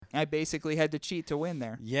I basically had to cheat to win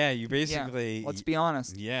there. Yeah, you basically... Yeah, let's be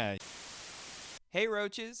honest. Yeah. Hey,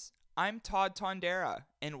 Roaches. I'm Todd Tondera,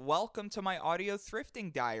 and welcome to my audio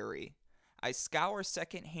thrifting diary. I scour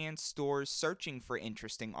secondhand stores searching for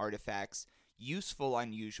interesting artifacts, useful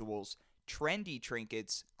unusuals, trendy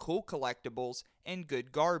trinkets, cool collectibles, and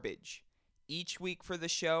good garbage. Each week for the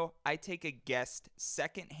show, I take a guest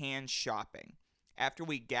secondhand shopping. After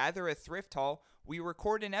we gather a thrift haul, we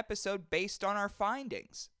record an episode based on our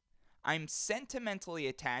findings. I'm sentimentally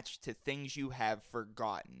attached to things you have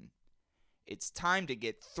forgotten. It's time to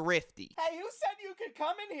get thrifty. Hey, who said you could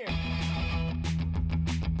come in here?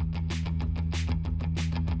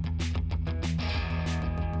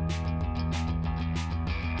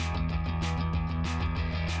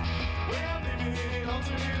 Well, living in an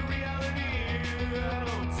alternate reality, I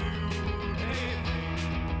don't do anything.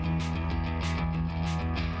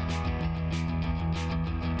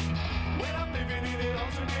 When I'm living in an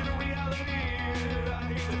alternate reality, I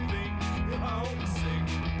hate to think I only sing.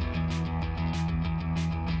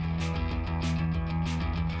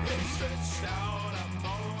 Stretched out, I'm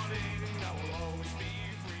mourning, I will always be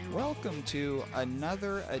free. Welcome to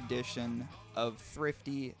another edition of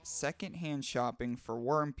Thrifty Secondhand Shopping for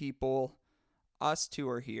Worm People. Us two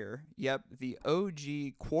are here. Yep, the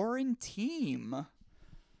OG quarantine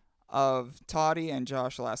of Toddy and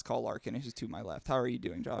Josh Last Call Larkin, who's to my left. How are you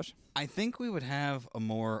doing, Josh? I think we would have a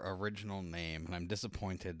more original name, and I'm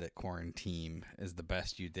disappointed that Quarantine is the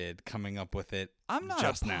best you did coming up with it I'm not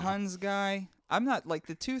just a now. puns guy. I'm not, like,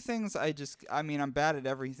 the two things I'm bad at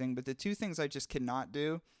everything, but the two things I just cannot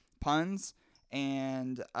do, puns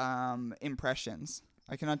and impressions.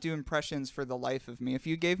 I cannot do impressions for the life of me. If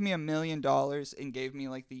you gave me $1 million and gave me,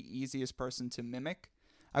 like, the easiest person to mimic,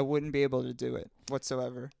 I wouldn't be able to do it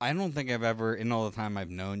whatsoever. I don't think I've ever, in all the time I've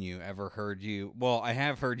known you, ever heard you... Well, I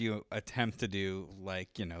have heard you attempt to do,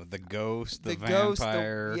 like, you know, the ghost, the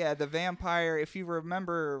vampire... The vampire. If you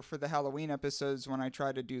remember for the Halloween episodes when I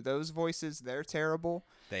try to do those voices, they're terrible.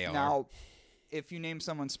 They are. Now, if you name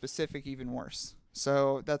someone specific, even worse.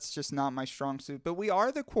 So that's just not my strong suit. But we are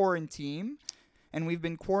the quarantine, and we've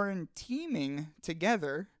been quarantining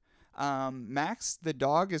together. Max, the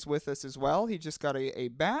dog, is with us as well. He just got a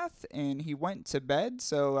bath, and he went to bed.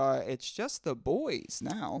 So it's just the boys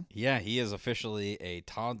now. Yeah, he is officially a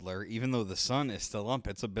toddler. Even though the sun is still up,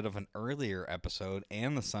 it's a bit of an earlier episode,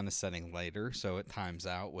 and the sun is setting later, so it times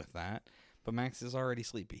out with that. But Max is already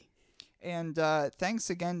sleepy. And thanks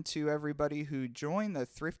again to everybody who joined the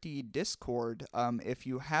Thrifty Discord. If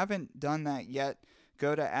you haven't done that yet,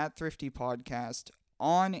 go to @ThriftyPodcast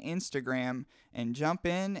on Instagram and jump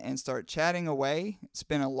in and start chatting away. It's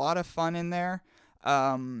been a lot of fun in there.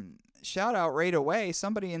 Shout out right away.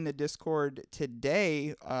 Somebody in the Discord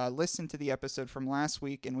today listened to the episode from last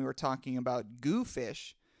week, and we were talking about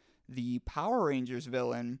Goofish, the Power Rangers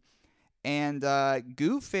villain. And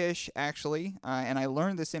Goofish, actually, and I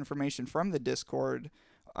learned this information from the Discord,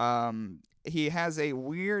 he has a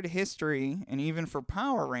weird history, and even for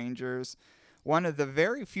Power Rangers, one of the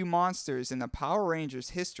very few monsters in the Power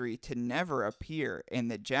Rangers history to never appear in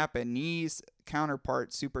the Japanese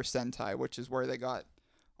counterpart Super Sentai, which is where they got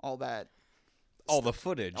all the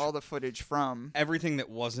footage from. Everything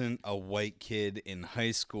that wasn't a white kid in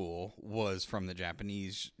high school was from the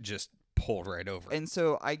Japanese, just pulled right over. And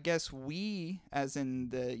so I guess we, as in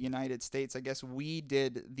the United States, I guess we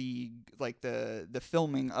did the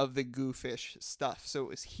filming of the Goofish stuff. So it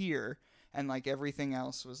was here, and like everything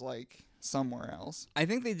else was like somewhere else. I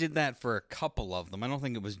think they did that for a couple of them. I don't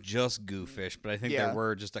think it was just Goofish, but I think there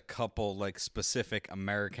were just a couple like specific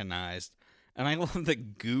Americanized. And I love the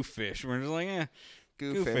Goofish. We're just like,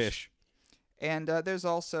 Goofish. And there's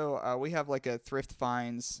also we have like a thrift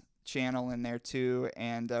finds channel in there too,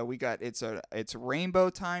 and we got it's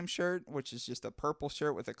Rainbow Time shirt, which is just a purple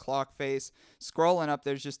shirt with a clock face. Scrolling up,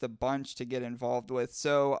 there's just a bunch to get involved with.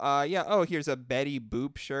 So here's a Betty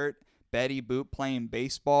Boop shirt. Betty Boop playing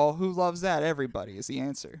baseball. Who loves that? Everybody is the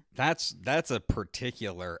answer. That's a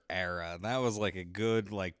particular era. That was like a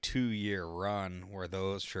good like 2-year run where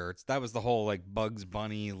those shirts. That was the whole like Bugs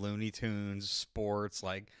Bunny, Looney Tunes, sports,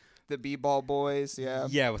 like the B-ball boys, yeah.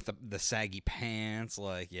 Yeah, with the saggy pants,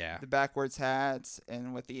 like yeah. The backwards hats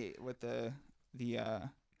and with the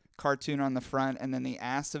cartoon on the front and then the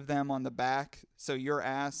ass of them on the back. So their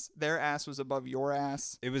ass was above your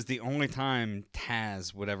ass. It was the only time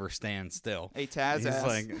Taz would ever stand still. A Taz ass.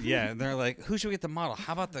 Like, yeah, they're like, who should we get the model?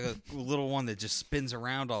 How about the little one that just spins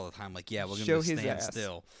around all the time? Like, yeah, we're going to stand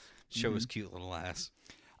still. Show his cute little ass.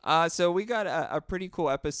 So we got a pretty cool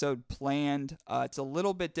episode planned. It's a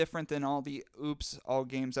little bit different than all the Oops All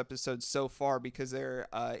Games episodes so far because there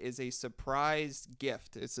is a surprise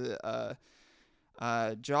gift. It's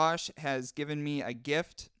Josh has given me a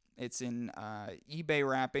gift. It's in eBay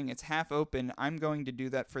wrapping. It's half open. I'm going to do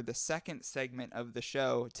that for the second segment of the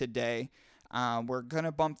show today. We're going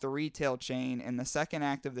to bump the retail chain, and the second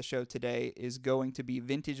act of the show today is going to be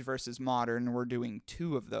vintage versus modern. We're doing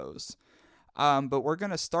 2 of those. But we're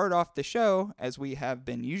going to start off the show, as we have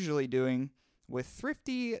been usually doing, with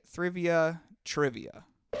Thrifty Thrivia Trivia.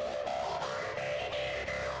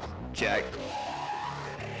 Check.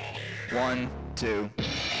 1, 2.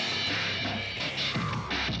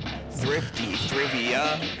 Thrifty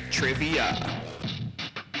Thrivia Trivia.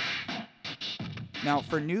 Now,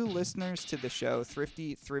 for new listeners to the show,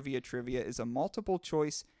 Thrifty Thrivia Trivia is a multiple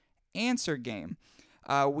choice answer game.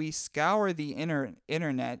 We scour the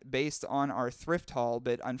internet based on our thrift haul,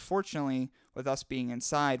 but unfortunately, with us being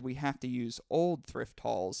inside, we have to use old thrift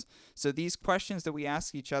hauls. So these questions that we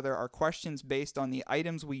ask each other are questions based on the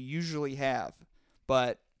items we usually have.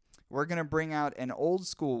 But we're going to bring out an old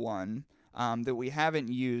school one that we haven't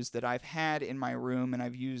used, that I've had in my room, and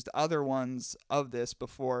I've used other ones of this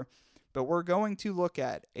before. But we're going to look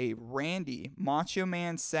at a Randy Macho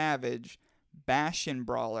Man Savage Bastion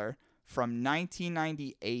Brawler from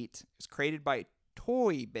 1998. It was created by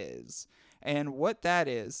Toy Biz. And what that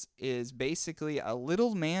is basically a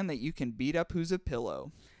little man that you can beat up who's a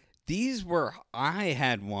pillow. I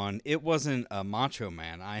had one. It wasn't a Macho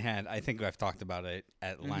Man. I think I've talked about it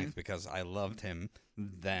at length because I loved him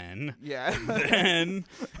then. Yeah. Then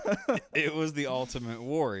it was the Ultimate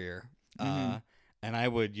Warrior. And I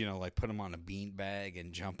would, put him on a beanbag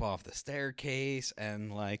and jump off the staircase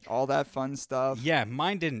and all that fun stuff. Yeah,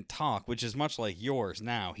 mine didn't talk, which is much like yours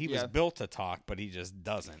now. He was built to talk, but he just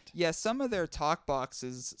doesn't. Yeah, some of their talk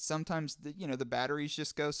boxes, sometimes the batteries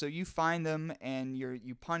just go. So you find them and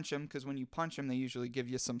you punch them, because when you punch them, they usually give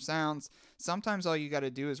you some sounds. Sometimes all you got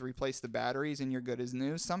to do is replace the batteries and you're good as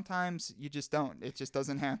new. Sometimes you just don't. It just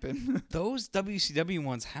doesn't happen. Those WCW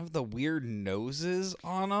ones have the weird noses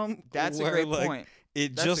on them. That's a great point.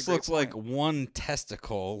 That's just looks like one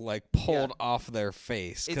testicle pulled off their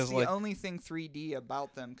face. It's the only thing 3D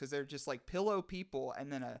about them, because they're just like pillow people and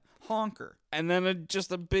then a honker. And then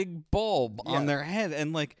just a big bulb on their head.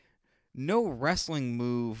 And no wrestling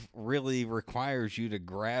move really requires you to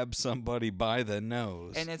grab somebody by the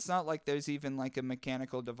nose. And it's not like there's even a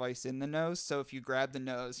mechanical device in the nose. So if you grab the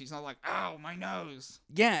nose, he's not like, ow, my nose.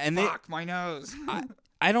 Yeah, and Fuck, my nose.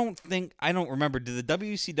 I don't remember. Do the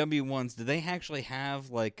WCW ones, do they actually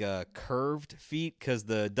have curved feet? Because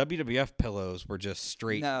the WWF pillows were just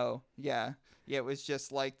straight. No, yeah. Yeah, it was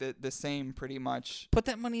just the same pretty much. Put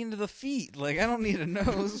that money into the feet. I don't need a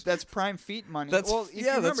nose. That's prime feet money. That's they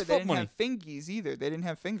didn't have fingies either. They didn't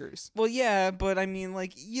have fingers. Well, yeah, but I mean,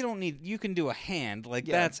 you don't need. You can do a hand.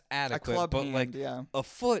 That's adequate. A club but hand, a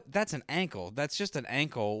foot, that's an ankle. That's just an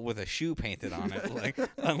ankle with a shoe painted on it.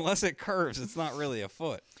 Unless it curves, it's not really a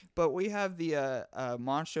foot. But we have the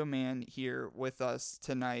Macho Man here with us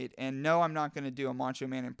tonight, and no, I'm not going to do a Macho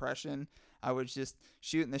Man impression. I was just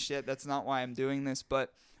shooting the shit. That's not why I'm doing this,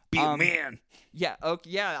 but be a man. Yeah, okay,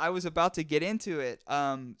 yeah. I was about to get into it.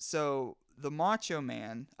 So the Macho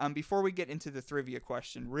Man. Before we get into the trivia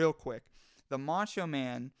question, real quick, the Macho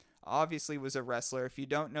Man obviously was a wrestler. If you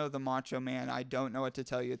don't know the Macho Man, I don't know what to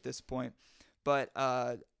tell you at this point. But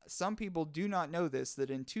some people do not know this, that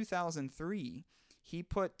in 2003. He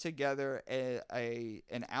put together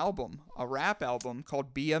an album, a rap album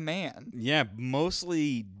called Be a Man. Yeah,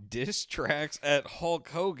 mostly diss tracks at Hulk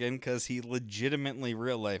Hogan because he legitimately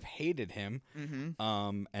real life hated him,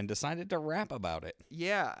 and decided to rap about it.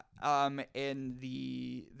 Yeah, and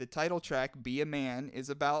the title track Be a Man is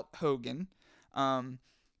about Hogan.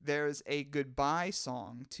 There's a goodbye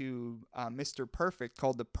song to Mr. Perfect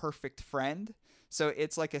called The Perfect Friend. So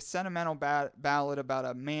it's like a sentimental ballad about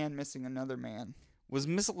a man missing another man. Was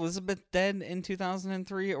Miss Elizabeth dead in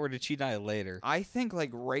 2003, or did she die later? I think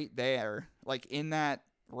right there, in that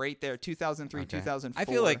right there, 2003, okay. 2004. I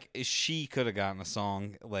feel like she could have gotten a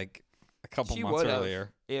song a couple months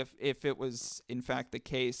earlier. If it was in fact the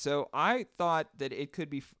case. So I thought that it could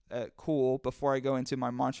be cool before I go into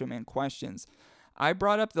my Macho Man questions. I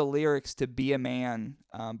brought up the lyrics to Be a Man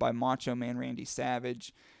by Macho Man Randy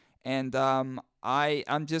Savage. And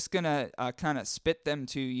I'm just going to kind of spit them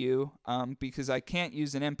to you because I can't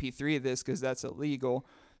use an MP3 of this because that's illegal.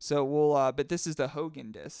 So but this is the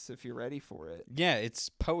Hogan disc if you're ready for it. Yeah, it's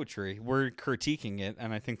poetry. We're critiquing it,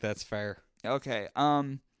 and I think that's fair. Okay.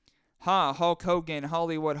 Ha, Hulk Hogan,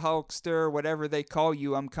 Hollywood Hulkster, whatever they call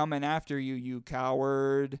you, I'm coming after you, you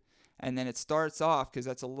coward. And then it starts off because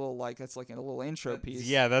that's like a little intro piece.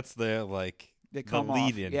 Yeah, that's the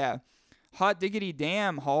lead in. Yeah. Hot diggity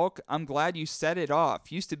damn, Hulk. I'm glad you set it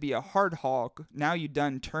off. Used to be a hard Hulk. Now you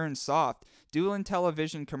done turned soft. Dueling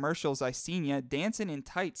television commercials I seen ya. Dancing in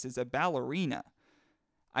tights as a ballerina.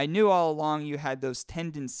 I knew all along you had those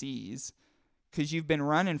tendencies. Because you've been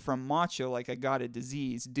running from macho like I got a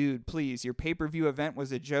disease. Dude, please. Your pay-per-view event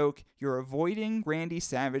was a joke. You're avoiding Randy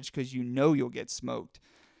Savage because you know you'll get smoked.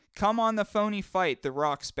 Come on the phony fight. The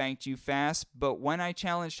Rock spanked you fast. But when I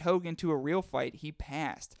challenged Hogan to a real fight, he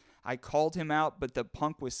passed. I called him out, but the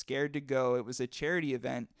punk was scared to go. It was a charity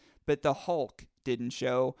event, but the Hulk didn't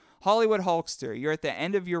show. Hollywood Hulkster, you're at the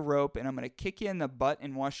end of your rope, and I'm going to kick you in the butt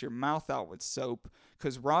and wash your mouth out with soap.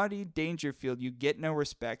 Because Roddy Dangerfield, you get no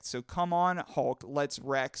respect. So come on, Hulk, let's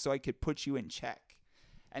wreck so I could put you in check.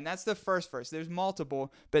 And that's the first verse. There's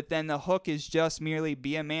multiple, but then the hook is just merely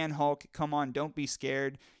be a man, Hulk. Come on, don't be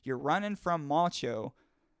scared. You're running from macho.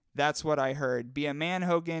 That's what I heard. Be a man,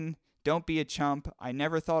 Hogan. Don't be a chump. I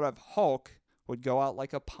never thought of Hulk would go out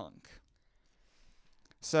like a punk.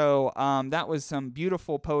 So that was some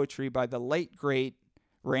beautiful poetry by the late, great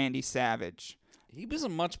Randy Savage. He was a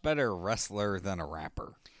much better wrestler than a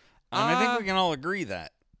rapper. And I think we can all agree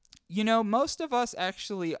that. You know, most of us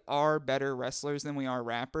actually are better wrestlers than we are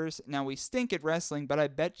rappers. Now, we stink at wrestling, but I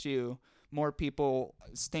bet you more people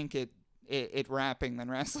stink at rapping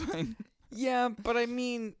than wrestling. Yeah, but I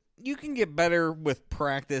mean, you can get better with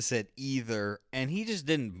practice at either, and he just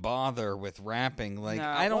didn't bother with rapping. Like,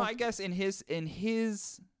 no, I guess in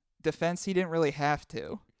his defense, he didn't really have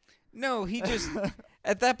to. No, he just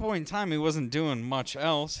at that point in time, he wasn't doing much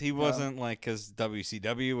else. He wasn't like, because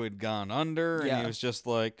WCW had gone under, and he was just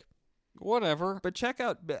like, whatever. But check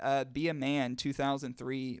out Be a Man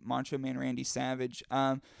 2003, Macho Man Randy Savage.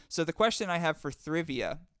 So the question I have for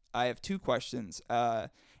trivia, I have two questions.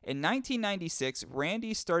 In 1996,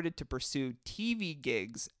 Randy started to pursue TV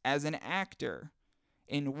gigs as an actor.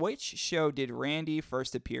 In which show did Randy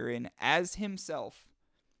first appear in as himself?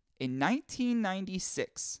 In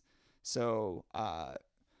 1996. So,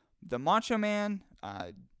 the Macho Man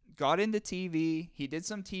got into TV. He did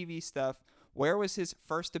some TV stuff. Where was his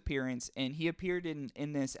first appearance? And he appeared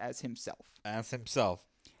in this as himself. As himself.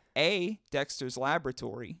 A, Dexter's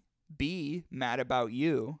Laboratory. B, Mad About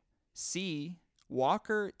You. C,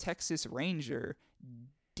 Walker, Texas Ranger.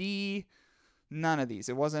 D, none of these.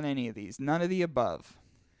 It wasn't any of these. None of the above.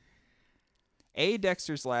 A,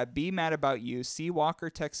 Dexter's Lab. B, Mad About You. C, Walker,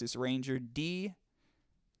 Texas Ranger. D,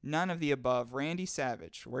 none of the above. Randy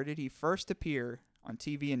Savage. Where did he first appear on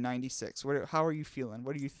TV in 96? How are you feeling?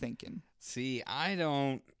 What are you thinking? See, I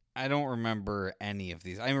don't remember any of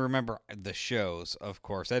these. I remember the shows, of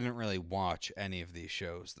course. I didn't really watch any of these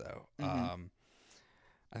shows, though. Mm-hmm.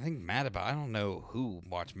 I think I don't know who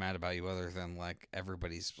watched Mad About You other than, like,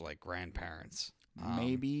 everybody's, like, grandparents.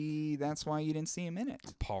 Maybe that's why you didn't see him in it.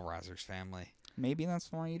 Paul Reiser's family. Maybe that's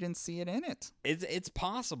why you didn't see it in it. It's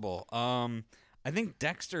possible. I think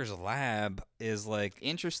Dexter's Lab is, like...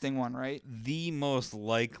 Interesting one, right? The most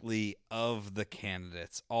likely of the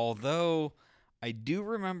candidates. Although, I do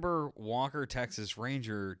remember Walker, Texas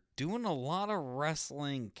Ranger doing a lot of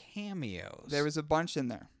wrestling cameos. There was a bunch in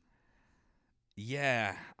there.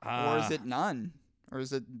 Yeah. Or is it none? Or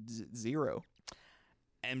is it zero?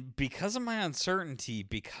 And because of my uncertainty,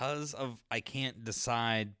 because of I can't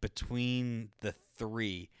decide between the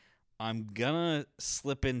three, I'm gonna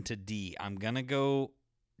slip into D. I'm gonna go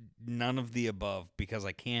none of the above because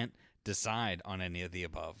I can't decide on any of the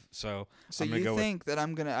above. So I'm gonna you think that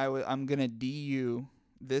I'm gonna D you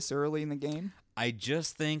this early in the game? I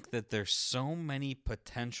just think that there's so many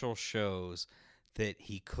potential shows that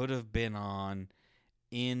he could have been on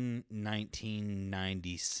in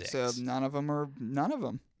 1996. So none of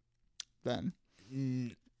them. Then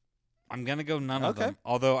I'm going to go none of them.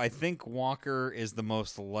 Although I think Walker is the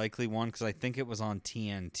most likely one because I think it was on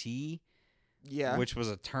TNT. Yeah. Which was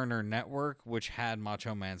a Turner network, which had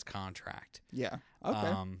Macho Man's contract. Yeah.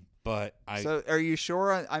 Okay. So are you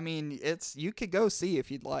sure? I mean, you could go see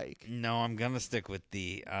if you'd like. No, I'm going to stick with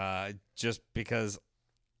D. Just because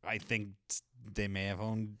I think they may have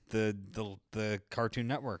owned the Cartoon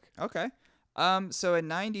Network. Okay. So in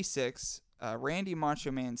 96, Randy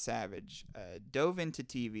Macho Man Savage dove into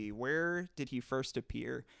TV. Where did he first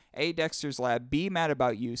appear? A, Dexter's Lab. B, Mad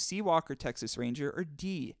About You. C, Walker, Texas Ranger. Or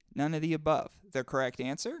D, none of the above. The correct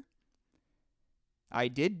answer? I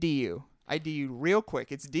did D you. I D you real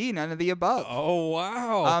quick. It's D, none of the above. Oh,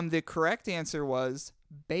 wow. The correct answer was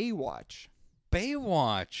Baywatch.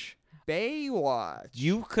 Baywatch. Baywatch.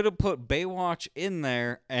 You could have put Baywatch in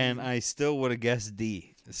there, and I still would have guessed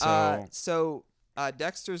D. So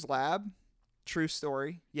Dexter's Lab, true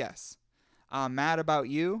story, yes. Mad About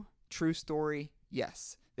You, true story,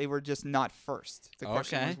 yes. They were just not first. The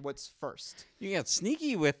question Okay. was, what's first? you got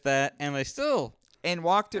sneaky with that, and I still. And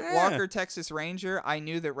Walker, Texas Ranger, I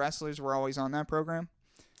knew that wrestlers were always on that program.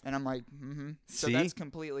 And I'm like, So See? that's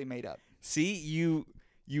completely made up. See, you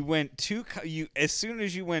went too. You as soon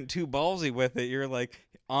as you went too ballsy with it, you're like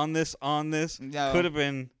on this. No. Could have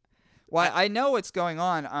been. Well, I know what's going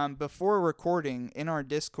on. Before recording in our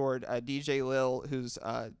Discord, DJ Lil, who's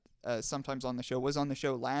sometimes on the show, was on the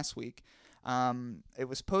show last week. It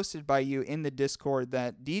was posted by you in the Discord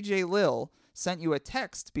that DJ Lil sent you a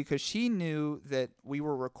text because she knew that we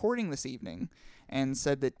were recording this evening and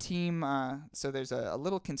said that team. So there's a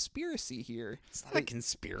little conspiracy here. It's not a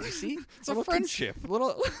conspiracy. It's a Little friendship.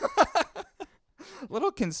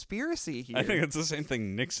 Little conspiracy here. I think it's the same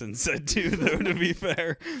thing Nixon said too, though. To be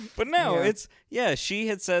fair, but no, Yeah. She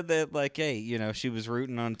had said that like, hey, she was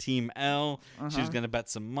rooting on Team L. She was gonna bet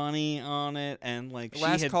some money on it, and like she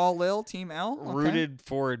Last had call, Lil, Team L. Okay. rooted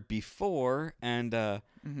for it before, and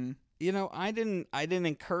Mhm. I didn't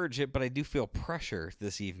encourage it, but I do feel pressure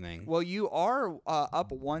this evening. Well, you are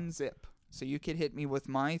up 1-0, so you could hit me with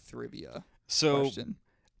my trivia question.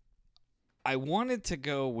 I wanted to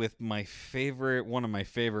go with one of my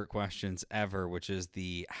favorite questions ever, which is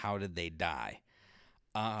the how did they die?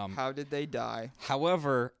 How did they die?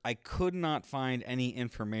 However, I could not find any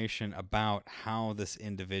information about how this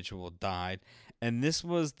individual died, and this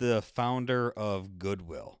was the founder of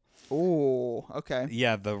Goodwill. Oh, okay.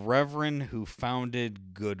 Yeah, the Reverend who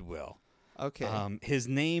founded Goodwill. Okay. His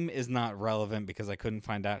name is not relevant because I couldn't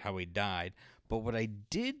find out how he died, but what I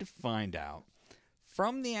did find out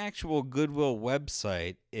from the actual Goodwill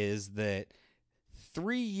website is that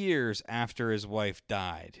 3 years after his wife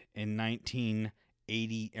died in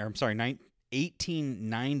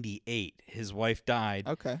 1898, his wife died.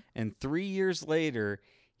 Okay. And 3 years later,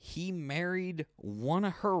 he married one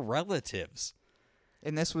of her relatives.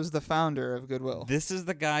 And this was the founder of Goodwill. This is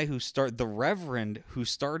the guy the Reverend who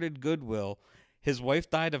started Goodwill. His wife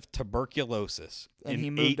died of tuberculosis And in he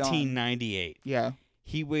moved on. 1898. Yeah.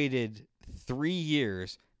 He waited 3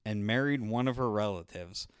 years and married one of her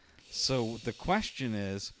relatives. So the question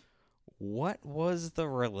is, what was the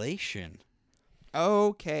relation?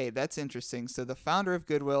 Okay, that's interesting. So the founder of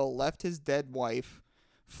Goodwill left his dead wife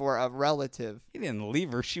for a relative. He didn't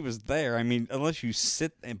leave her. She was there. I mean, unless you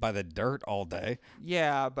sit by the dirt all day.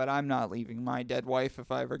 Yeah, but I'm not leaving my dead wife if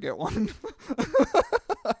I ever get one.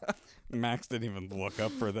 Max didn't even look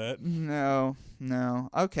up for that. No.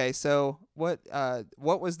 Okay, so what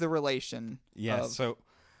was the relation? Yeah, so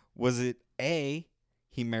was it A,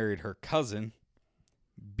 he married her cousin,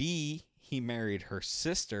 B, he married her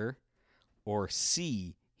sister, or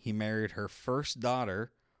C, he married her first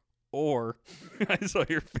daughter, or I saw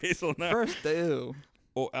your face on that. First, ew.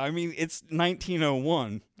 Oh, I mean, it's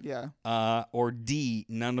 1901. Yeah. Or D,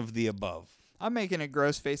 none of the above. I'm making a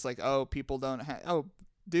gross face like, oh, people don't have. Oh,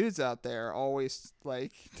 dudes out there always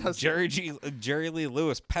like. Jerry Lee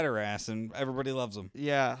Lewis, pederast, and everybody loves him.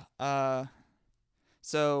 Yeah.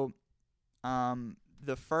 So,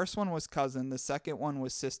 the first one was cousin. The second one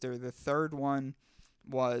was sister. The third one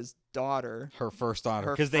was daughter. Her first daughter,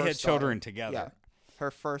 Her because they had first children daughter. together. Yeah.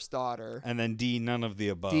 Her first daughter. And then D, none of the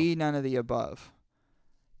above. D, none of the above.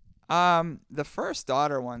 The first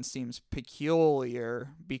daughter one seems peculiar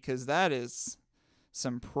because that is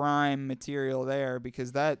some prime material there,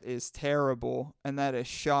 because that is terrible and that is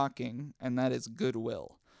shocking and that is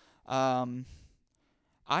Goodwill.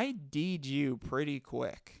 I D'd you pretty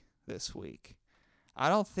quick this week. I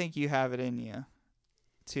don't think you have it in you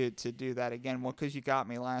to do that again. Well, because you got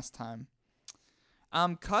me last time.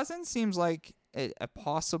 Cousin seems like a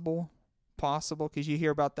possible, because you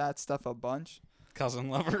hear about that stuff a bunch. Cousin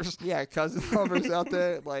lovers. Yeah, cousin lovers out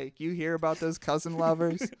there. Like, you hear about those cousin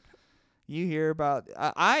lovers. You hear about...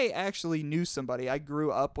 I actually knew somebody. I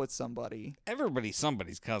grew up with somebody. Everybody's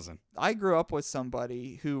somebody's cousin. I grew up with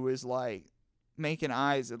somebody who was, like, making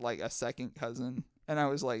eyes at, like, a second cousin. And I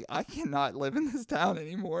was like, I cannot live in this town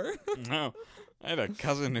anymore. No. I had a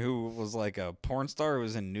cousin who was like a porn star who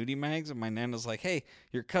was in nudie mags, and my Nana's like, hey,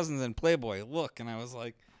 your cousin's in Playboy, look. And I was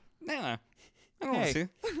like, Nana, I don't want to Hey.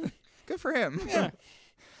 see. Good for him. Yeah.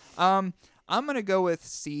 I'm going to go with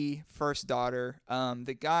C, first daughter.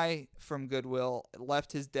 The guy from Goodwill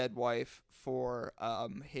left his dead wife for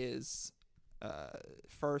his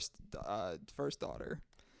first daughter.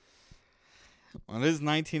 Well, it is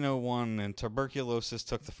 1901, and tuberculosis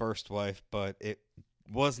took the first wife, but it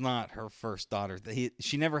was not her first daughter.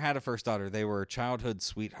 She never had a first daughter. They were childhood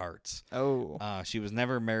sweethearts. Oh. She was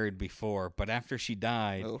never married before, but after she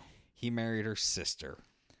died, Oh. he married her sister.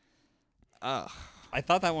 Ugh. I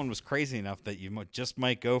thought that one was crazy enough that you just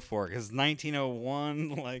might go for it, because 1901,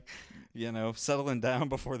 like, settling down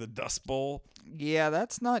before the Dust Bowl. Yeah,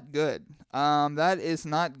 that's not good. That is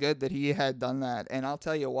not good that he had done that. And I'll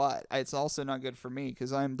tell you what, it's also not good for me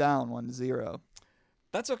because I'm down 1-0.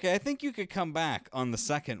 That's okay. I think you could come back on the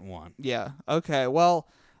second one. Yeah. Okay. Well,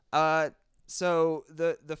 so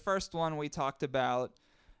the first one we talked about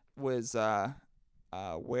was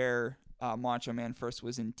where Macho Man first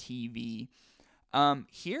was in TV.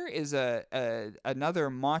 Here is another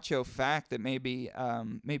macho fact that maybe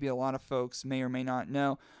a lot of folks may or may not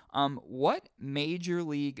know. What Major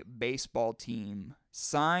League Baseball team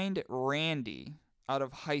signed Randy out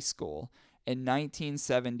of high school in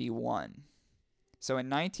 1971? So in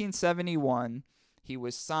 1971, he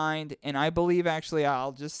was signed, and I believe actually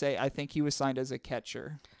I'll just say I think he was signed as a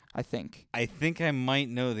catcher. I think I might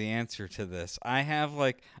know the answer to this. I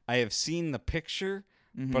have seen the picture.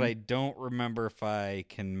 Mm-hmm. But I don't remember if I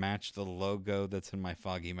can match the logo that's in my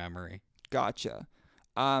foggy memory. Gotcha.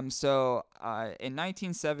 So in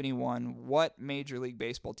 1971, what Major League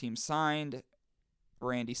Baseball team signed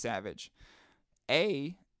Randy Savage?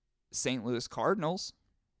 A, St. Louis Cardinals.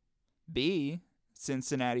 B,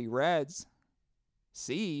 Cincinnati Reds.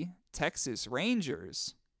 C, Texas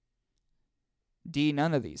Rangers. D,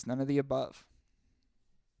 none of these. None of the above.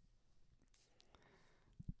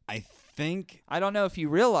 I think I don't know if you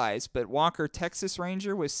realize, but Walker Texas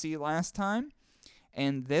Ranger was C last time,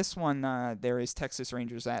 and this one there is Texas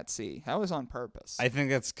Rangers at C. That was on purpose. I think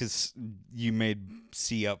that's because you made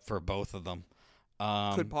C up for both of them.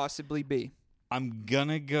 Could possibly be. I'm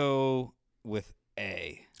gonna go with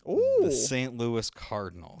A. Ooh, The St. Louis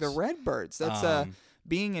Cardinals. the Redbirds. That's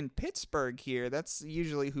being in Pittsburgh here. That's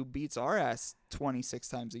usually who beats our ass 26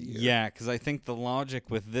 times a year. Yeah, because I think the logic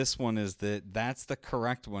with this one is that that's the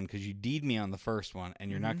correct one because you D'd me on the first one, and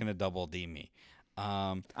you're not going to double D me.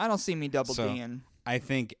 I don't see me double so- D'ing. I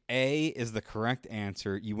think A is the correct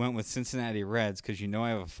answer. You went with Cincinnati Reds because I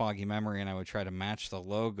have a foggy memory and I would try to match the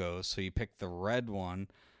logos. So you picked the red one,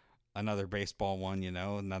 another baseball one,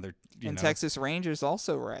 another. And Texas Rangers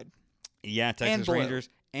also red. Yeah, Texas blue. Rangers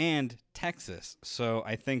and Texas. So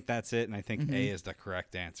I think that's it, and I think A is the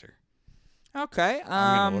correct answer. Okay.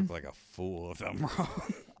 I'm gonna look like a fool if I'm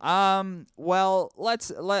wrong. Well,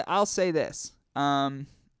 I'll say this.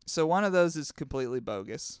 So one of those is completely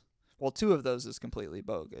bogus. Well, two of those is completely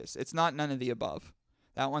bogus. It's not none of the above.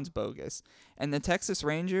 That one's bogus. And the Texas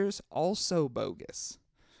Rangers, also bogus.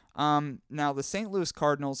 Now, the St. Louis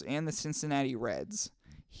Cardinals and the Cincinnati Reds,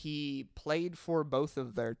 he played for both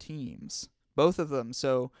of their teams. Both of them.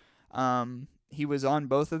 So he was on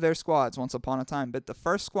both of their squads once upon a time. But the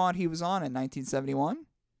first squad he was on in 1971,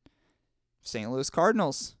 St. Louis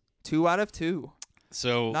Cardinals. 2 out of 2.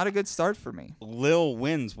 So Not a good start for me. Lil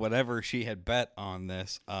wins whatever she had bet on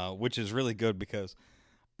this, which is really good because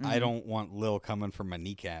I don't want Lil coming for my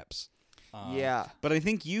kneecaps. Yeah. But I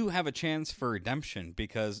think you have a chance for redemption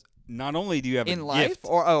because not only do you have In a life gift,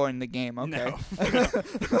 or in the game? Okay.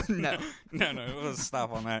 No. no, let's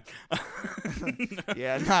stop on that.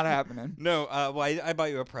 Yeah, not happening. No, well, I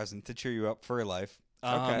bought you a present to cheer you up for your life.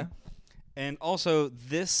 Okay. And also,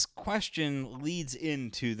 this question leads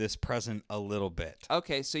into this present a little bit.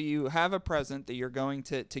 Okay, so you have a present that you're going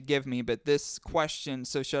to give me, but this question,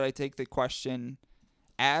 so should I take the question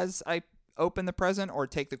as I open the present or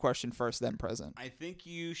take the question first, then present? I think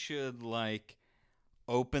you should,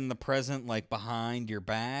 open the present, behind your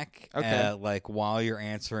back, Okay. while you're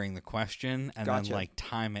answering the question, and Gotcha. then,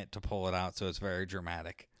 time it to pull it out so it's very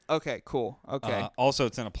dramatic. Okay, cool. Okay. Also,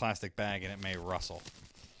 it's in a plastic bag, and it may rustle.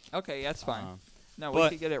 Okay, that's fine. No, we but-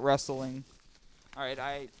 could get it wrestling. All right,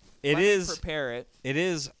 It let me is- prepare it. It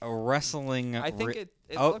is a wrestling... I think it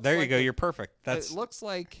Oh, looks there you like go. it- You're perfect. That's It looks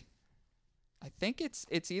like I think it's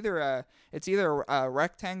either a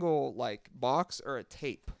rectangle box or a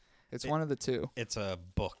tape. It's one of the two. It's a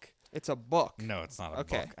book. It's a book. No, it's not a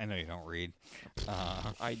Okay. book. I know you don't read.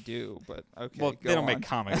 I do, but okay. Well, go they don't on. make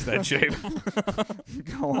comics that shape.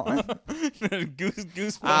 Go on.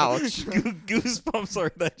 Goosebumps. Ouch. Goosebumps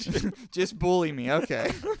are that shape. Just bully me.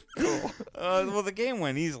 Okay. Cool. Well, the game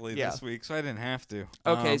went easily Yeah. this week, so I didn't have to.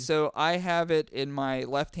 Okay, so I have it in my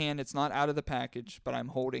left hand. It's not out of the package, but I'm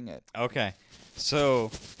holding it. Okay. So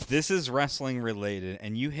this is wrestling related,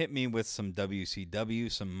 and you hit me with some WCW,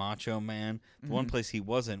 some Macho Man. The one place he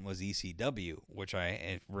wasn't was ECW, which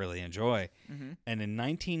I really enjoy. And in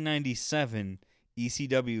 1997,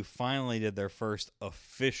 ECW finally did their first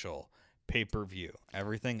official pay-per-view.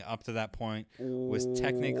 Everything up to that point was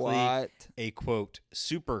technically What? a, quote,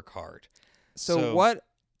 super card. So what?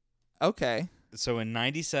 Okay. So in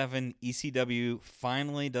 97, ECW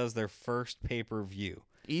finally does their first pay-per-view.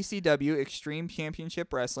 ECW, Extreme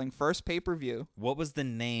Championship Wrestling, first pay-per-view. What was the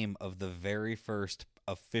name of the very first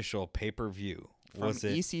official pay-per-view? From Was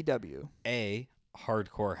it ECW? A,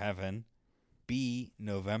 Hardcore Heaven, B,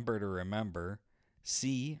 November to Remember,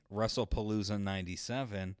 C, WrestlePalooza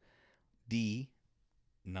 97, D,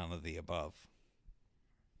 none of the above?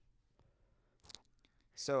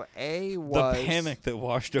 So A was... The panic that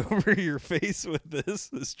washed over your face with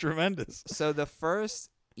this is tremendous. So the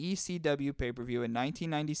first ECW pay-per-view in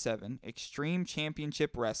 1997, Extreme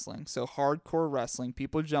Championship Wrestling. So hardcore wrestling,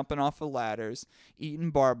 people jumping off of ladders,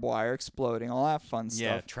 eating barbed wire, exploding, all that fun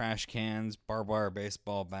Yeah, stuff. trash cans, barbed wire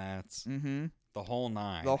baseball bats, Mm-hmm. the whole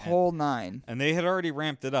nine. The whole nine. And they had already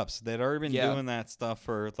ramped it up. So they'd already been Yeah. doing that stuff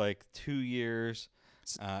for like 2 years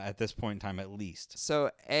at this point in time at least.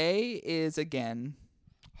 So A is, again,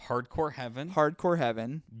 Hardcore Heaven. Hardcore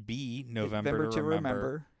Heaven. B, November to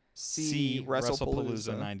Remember. C,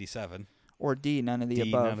 WrestlePalooza. 97. Or D, none of the D,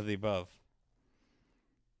 above. none of the above.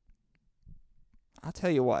 I'll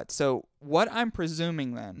tell you what. So what I'm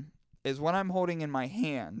presuming then is what I'm holding in my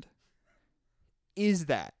hand. Is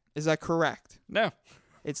that correct? No.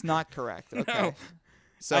 It's not correct. Okay. No.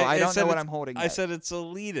 So I don't said know what it's- I'm holding. I yet. said it's a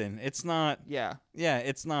lead-in. It's not. Yeah. Yeah,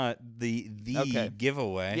 it's not the Okay.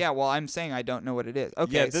 giveaway. Yeah. Well, I'm saying I don't know what it is.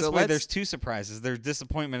 Okay. Yeah, this so way let's, there's two surprises. There's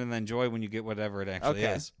disappointment and then joy when you get whatever it actually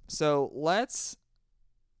okay. is. So let's.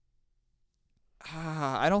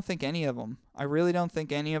 I don't think any of them. I really don't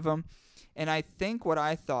think any of them. And I think what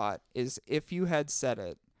I thought is if you had said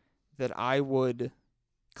it, that I would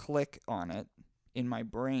click on it in my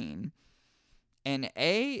brain. And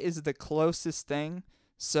A is the closest thing.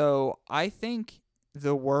 So I think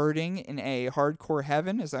the wording in A, Hardcore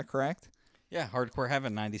Heaven, is that correct? Yeah, Hardcore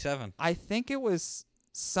Heaven 97. I think it was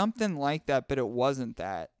something like that, but it wasn't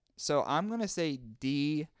that. So I'm going to say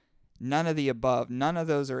D, none of the above. None of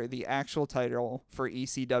those are the actual title for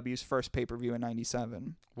ECW's first pay-per-view in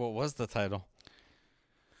 97. What was the title?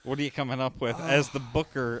 What are you coming up with as the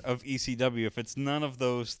booker of ECW if it's none of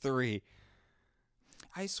those three?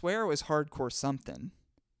 I swear it was Hardcore something.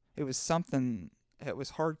 It was something. It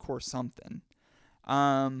was Hardcore something.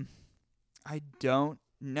 I don't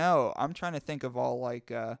know. I'm trying to think of all like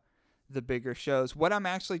the bigger shows. What I'm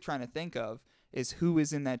actually trying to think of is who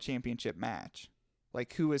is in that championship match.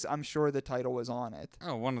 Like who is? I'm sure the title was on it.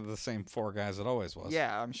 Oh, one of the same four guys it always was.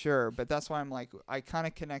 Yeah, I'm sure. But that's why I'm like, I kind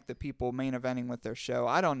of connect the people main eventing with their show.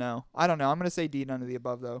 I don't know. I'm gonna say D, none of the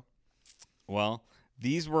above though. Well,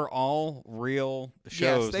 these were all real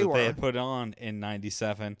shows they that were. they had put on in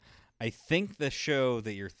 97. I think the show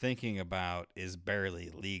that you're thinking about is Barely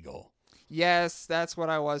Legal. Yes, that's what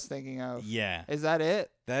I was thinking of. Yeah, Is that it?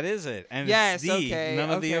 that is it. And Yes, it's D, okay, none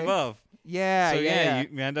of the okay. above. Yeah, So yeah.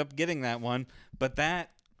 you end up getting that one. But that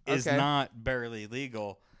is Okay. not Barely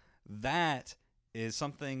Legal. That is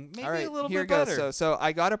something maybe All right, a little here bit goes. better. So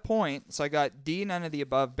I got a point. So I got D, none of the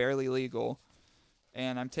above, barely legal,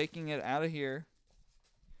 and I'm taking it out of here.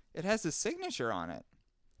 It has a signature on it.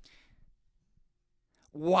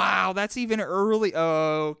 Wow, that's even early.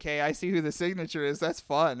 Oh, okay, I see who the signature is. That's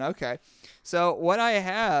fun. Okay. So what I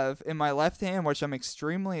have in my left hand, which I'm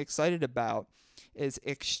extremely excited about, is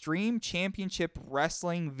Extreme Championship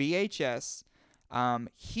Wrestling VHS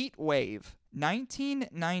Heat Wave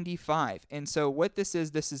 1995. And so what this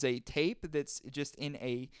is a tape that's just in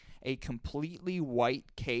a completely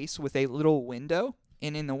white case with a little window.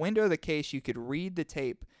 And in the window of the case, you could read the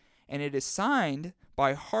tape. And it is signed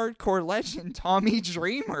by hardcore legend Tommy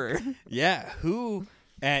Dreamer. Yeah, who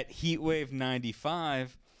at Heatwave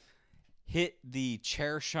 95 hit the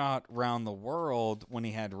chair shot round the world when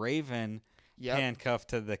he had Raven Yep. handcuffed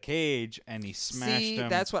to the cage and he smashed See, him.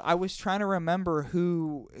 that's what I was trying to remember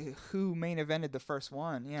who main evented the first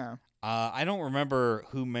one. Yeah. I don't remember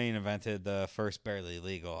who main evented the first Barely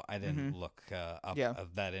Legal. I didn't look up Yeah.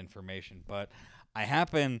 of that information, but I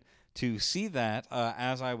happen to see that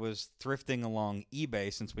as I was thrifting along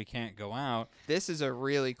eBay since we can't go out. This is a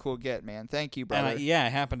really cool get, man. Thank you, And brother. I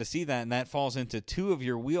happened to see that, and that falls into two of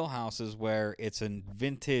your wheelhouses where it's a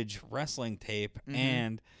vintage wrestling tape,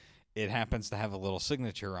 and it happens to have a little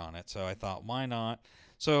signature on it. So I thought, why not?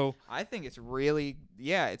 So I think it's really,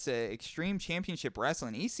 it's a Extreme Championship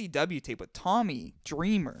Wrestling ECW tape with Tommy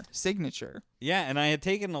Dreamer signature. yeah, and I had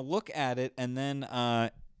taken a look at it, and then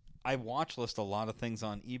I watch list a lot of things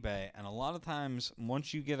on eBay, and a lot of times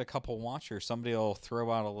once you get a couple watchers, somebody will throw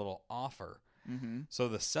out a little offer. Mm-hmm. So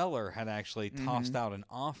the seller had actually tossed out an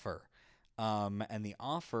offer and the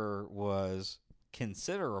offer was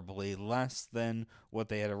considerably less than what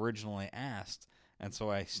they had originally asked, and so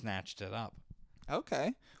I snatched it up.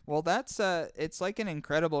 Okay. Well, that's it's like an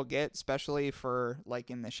incredible get, especially for like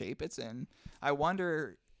in the shape it's in. I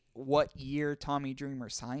wonder what year Tommy Dreamer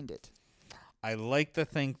signed it. I like to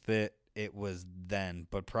think that it was then,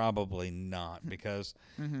 but probably not, because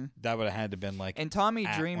that would have had to been like. And Tommy at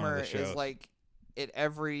one of Dreamer the is shows. like at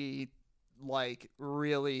every like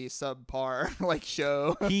really subpar like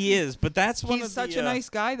show. He is, but that's one He's of such the, a nice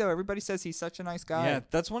guy, though. Everybody says he's such a nice guy. Yeah,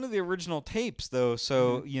 that's one of the original tapes, though.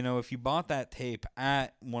 So, if you bought that tape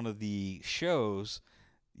at one of the shows,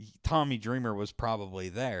 Tommy Dreamer was probably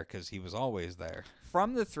there because he was always there.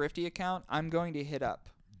 From the Thrifty account, I'm going to hit up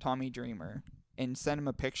Tommy Dreamer and send him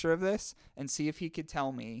a picture of this and see if he could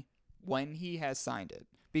tell me when he has signed it.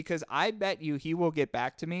 Because I bet you he will get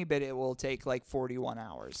back to me, but it will take like 41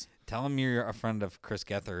 hours. Tell him you're a friend of Chris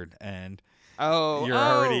Gethard and you're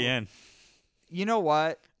already in. You know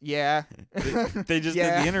what? Yeah. They just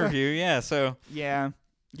Yeah. did the interview, yeah, so. Yeah,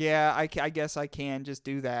 I guess I can just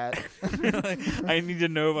do that. I need to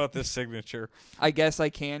know about this signature. I guess I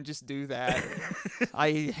can just do that.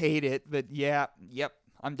 I hate it, but yep.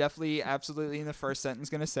 I'm definitely absolutely in the first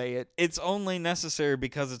sentence going to say it. It's only necessary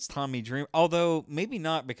because it's Tommy Dreamer, although maybe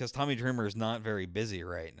not, because Tommy Dreamer is not very busy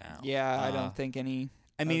right now. Yeah, I don't think any.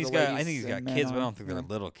 I mean, of the I think ladies he's got and men kids, but I are. don't think they're Yeah.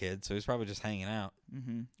 little kids, so he's probably just hanging out.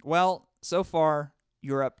 Well, so far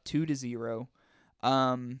you're up 2-0.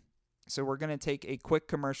 So we're gonna take a quick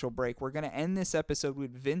commercial break. We're gonna end this episode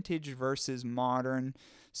with vintage versus modern.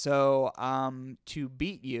 So to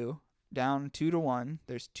beat you down 2-1,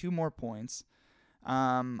 there's 2 more points.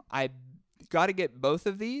 I got to get both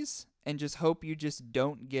of these and just hope you just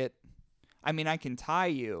don't get. I mean, I can tie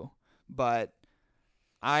you, but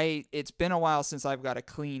it's been a while since I've got a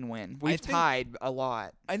clean win. We've tied a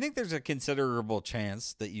lot. I think there's a considerable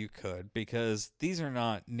chance that you could, because these are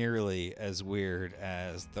not nearly as weird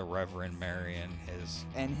as the Reverend Marion,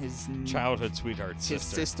 his childhood sweetheart his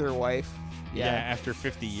sister. sister wife. Yeah, after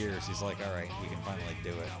 50 years, he's like, all right, we can finally do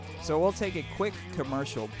it. So we'll take a quick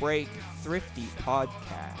commercial break. Thrifty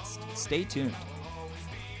Podcast. Stay tuned.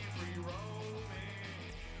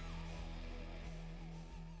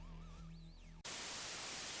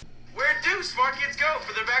 Where do smart kids go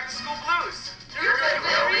for their back-to-school blues? Your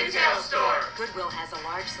Goodwill retail store. Goodwill has a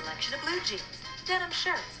large selection of blue jeans, denim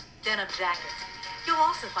shirts, denim jackets. You'll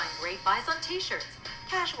also find great buys on t-shirts,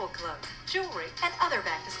 casual clothes, jewelry, and other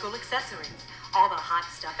back-to-school accessories. All the hot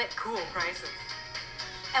stuff at cool prices.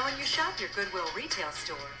 And when you shop your Goodwill retail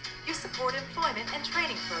store, you support employment and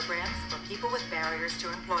training programs for people with barriers to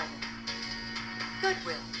employment.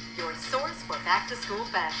 Goodwill, your source for back-to-school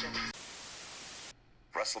fashion.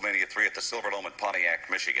 WrestleMania 3 at the Silverdome in Pontiac,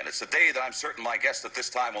 Michigan. It's a day that I'm certain my guest at this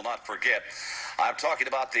time will not forget. I'm talking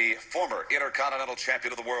about the former Intercontinental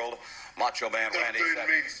Champion of the world, Macho Man Randy Nothing Savage.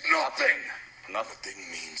 means nothing. Nothing. Nothing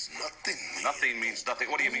means nothing. Man. Nothing means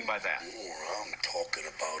nothing. What do you mean by that? More, I'm talking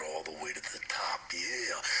about all the way to the top,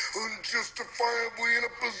 yeah. Unjustifiably in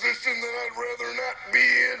a position that I'd rather not be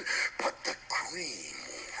in, but the cream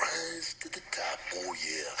will rise to the top, oh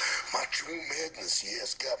yeah. Macho Madness, yeah,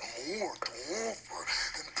 has got more to offer.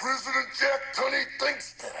 And President Jack Tunney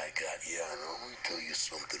thinks that I got, yeah, and I'm gonna tell you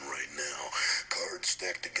something right now. Cards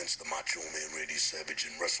stacked against the Macho Man Randy Savage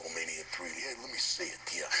in WrestleMania 3. Yeah, let me say it,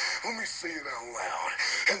 yeah. Let me say it out loud.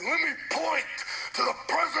 And let me point to the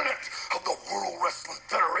president of the World Wrestling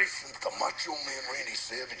Federation. The Macho Man Randy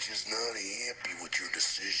Savage is not happy with your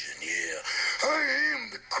decision, yeah. I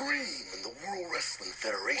am the cream in the World Wrestling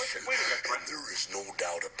Federation. Wait a minute, and there is no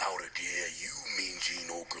doubt about it, yeah. You, Mean Gene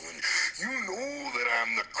Okerlund, you know that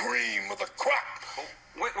I'm the cream of the crop.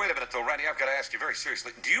 Wait a minute, though, Randy. I've got to ask you very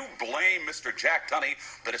seriously. Do you blame Mr. Jack Tunney,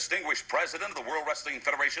 the distinguished president of the World Wrestling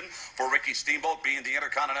Federation, for Ricky Steamboat being the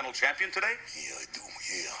Intercontinental Champion today? Yeah, I do,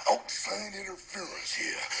 yeah. Outside interference,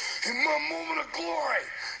 yeah. In my moment of glory.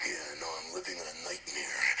 Yeah, no, I'm living in a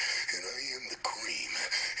nightmare. And I am the cream.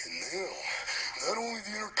 And now, not only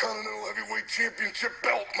the Intercontinental Heavyweight Championship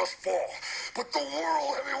belt must fall, but the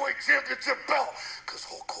World Heavyweight Championship belt. Because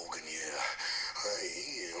Hulk Hogan, yeah, I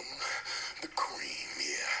am the cream,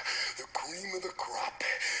 yeah. The cream of the crop.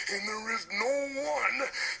 And there is no one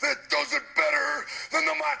that does it better than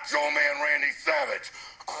the Macho Man Randy Savage.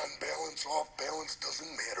 On balance, off balance, doesn't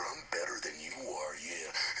matter. I'm better than you are, yeah.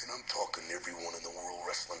 And I'm talking to everyone in the World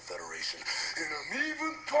Wrestling Federation. And I'm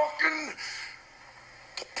even talking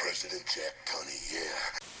to President Jack Tunney,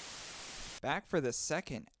 yeah. Back for the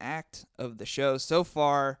second act of the show. So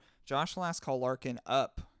far, Josh Lascaux Larkin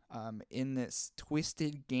up in this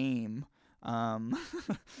twisted game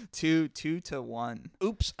 2 to 1.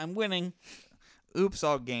 Oops, I'm winning. Oops,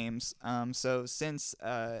 all games. So since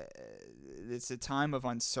it's a time of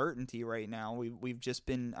uncertainty right now, we've just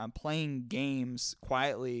been playing games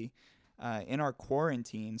quietly in our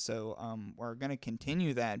quarantine. So we're gonna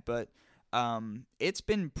continue that, but it's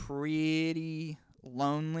been pretty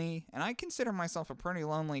lonely, and I consider myself a pretty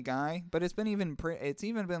lonely guy. But it's even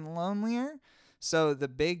been lonelier. So the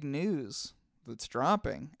big news that's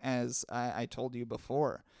dropping, as I told you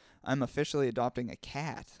before, I'm officially adopting a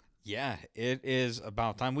cat. Yeah, it is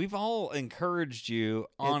about time. We've all encouraged you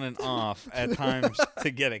on and off at times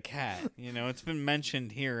to get a cat. You know, it's been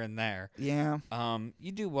mentioned here and there. Yeah.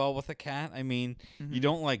 You do well with a cat. I mean, you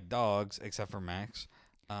don't like dogs except for Max.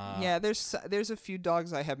 Yeah, there's a few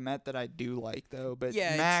dogs I have met that I do like though, but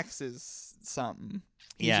Yeah, Max is something.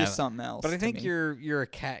 He's Yeah, just something else. But I to think me. you're a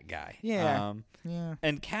cat guy. Yeah. Yeah.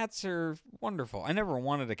 And cats are wonderful. I never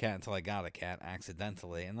wanted a cat until I got a cat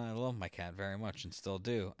accidentally, and I love my cat very much and still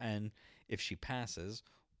do. And if she passes,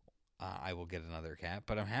 I will get another cat.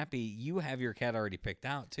 But I'm happy you have your cat already picked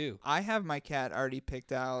out too. I have my cat already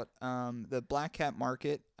picked out. The Black Cat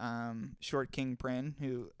Market, Short King Prin,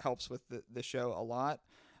 who helps with the show a lot.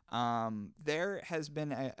 There has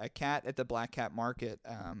been a cat at the Black Cat Market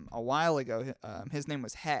a while ago. His name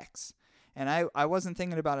was Hex. And I wasn't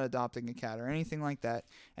thinking about adopting a cat or anything like that.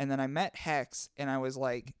 And then I met Hex, and I was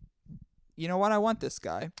like, you know what? I want this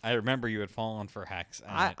guy. I remember you had fallen for Hex.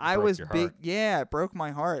 And I broke was your big. heart. Yeah, it broke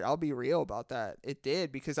my heart. I'll be real about that. It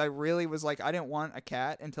did, because I really was like, I didn't want a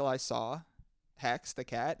cat until I saw Hex, the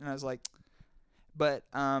cat. And I was like, but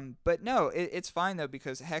no, it's fine though,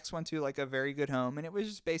 because Hex went to like a very good home, and it was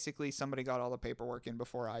just basically somebody got all the paperwork in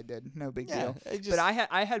before I did. No big deal. But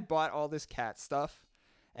I had bought all this cat stuff,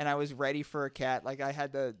 and I was ready for a cat. Like I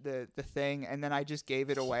had the thing, and then I just gave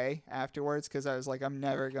it away afterwards because I was like, I'm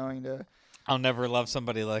never going to. I'll never love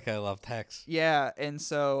somebody like I loved Hex. Yeah, and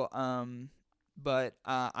so but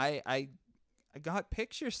I got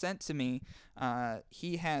pictures sent to me.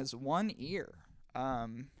 He has one ear.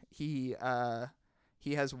 He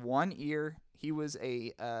has one ear. He was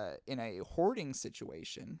in a hoarding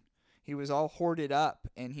situation. He was all hoarded up,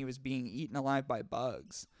 and he was being eaten alive by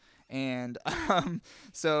bugs. And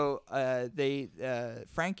so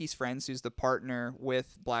Frankie's Friends, who's the partner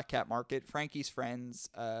with Black Cat Market, Frankie's Friends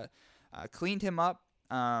cleaned him up.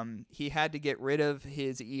 He had to get rid of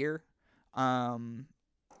his ear. And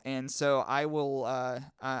so I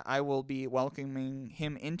will be welcoming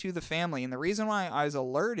him into the family. And the reason why I was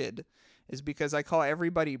alerted is because I call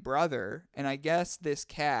everybody brother, and I guess this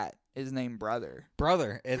cat is named Brother.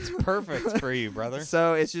 Brother, it's perfect for you, brother.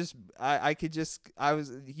 So it's just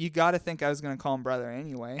you got to think I was going to call him Brother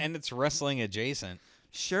anyway. And it's wrestling adjacent.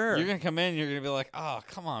 Sure. You're going to come in, you're going to be like, oh,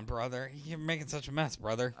 come on, brother. You're making such a mess,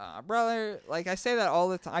 brother. Brother, like I say that all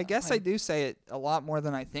the time. I guess I do say it a lot more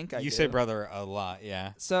than I think I do. You say brother a lot,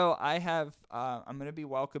 yeah. So I have, I'm going to be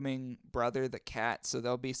welcoming Brother the cat. So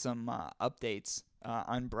there'll be some updates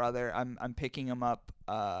on Brother. I'm picking him up.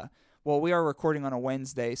 Well, we are recording on a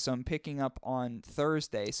Wednesday, so I'm picking up on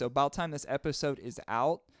Thursday. So about time this episode is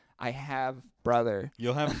out, I have Brother.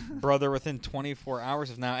 You'll have Brother within 24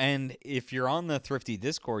 hours of now. And if you're on the Thrifty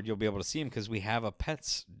Discord, you'll be able to see him because we have a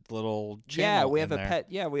pets little channel. Yeah, we have in a there. pet.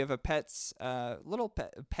 Yeah, we have a pet's little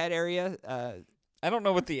pet area. I don't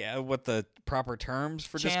know what the proper terms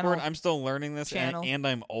for Channel. Discord. I'm still learning this, Channel. and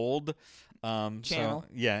I'm old. Channel. So,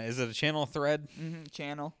 yeah, is it a channel thread?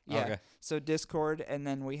 Channel. Yeah. Okay. So Discord, and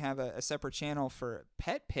then we have a separate channel for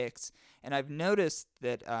pet pics. And I've noticed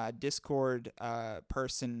that Discord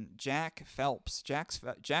person Jack Phelps,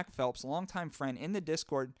 a longtime friend in the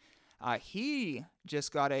Discord, he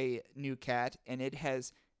just got a new cat, and it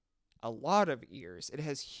has a lot of ears.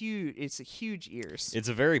 It's huge ears. It's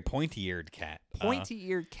a very pointy-eared cat.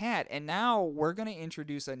 Pointy-eared cat, and now we're gonna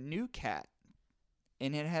introduce a new cat,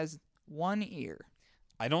 and it has one ear.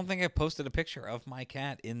 I don't think I posted a picture of my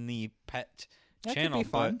cat in the pet That could channel, be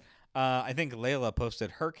fun. but I think Layla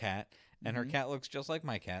posted her cat, and her cat looks just like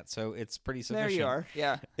my cat, so it's pretty sufficient. There you are.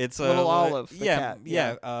 Yeah. It's a Little Olive, the yeah, cat.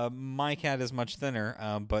 yeah. My cat is much thinner,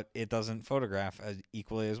 but it doesn't photograph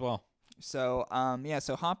equally as well. So,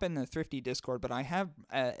 so hop in the Thrifty Discord. But I have,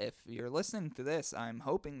 if you're listening to this, I'm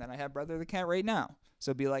hoping that I have Brother the cat right now.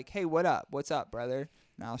 So be like, hey, what up? What's up, brother?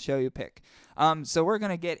 And I'll show you a pic. So we're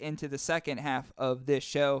going to get into the second half of this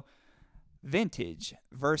show, vintage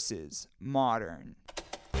versus modern.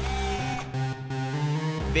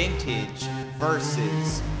 Vintage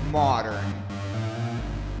versus modern.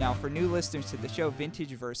 Now, for new listeners to the show,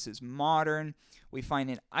 vintage versus modern, we find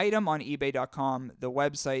an item on eBay.com, the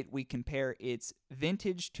website. We compare its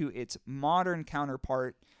vintage to its modern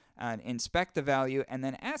counterpart. and inspect the value, and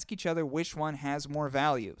then ask each other which one has more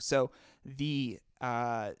value. So we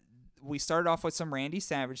started off with some Randy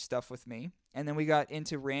Savage stuff with me, and then we got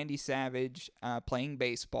into Randy Savage playing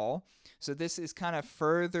baseball. So this is kind of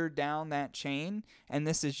further down that chain, and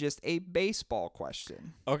this is just a baseball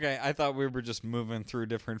question. Okay, I thought we were just moving through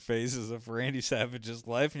different phases of Randy Savage's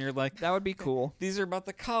life, and you're like, That would be cool. these are about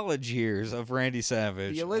the college years of Randy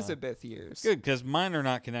Savage. The Elizabeth years. Good, because mine are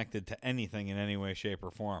not connected to anything in any way, shape, or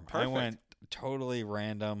form. I Perfect. went totally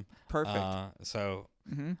random. Perfect. So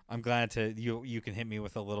I'm glad you can hit me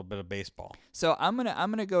with a little bit of baseball. So I'm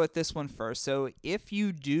gonna go with this one first. So if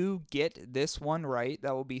you do get this one right,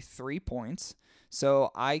 that will be 3 points.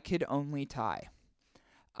 So I could only tie.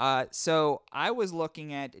 So I was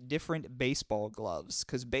looking at different baseball gloves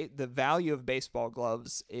because the value of baseball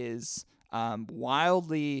gloves is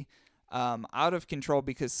wildly out of control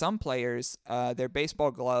because some players, their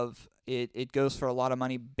baseball glove, it goes for a lot of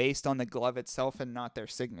money based on the glove itself and not their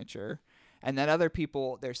signature. And then other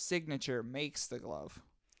people, their signature makes the glove.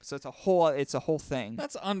 So it's a whole thing.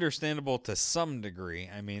 That's understandable to some degree.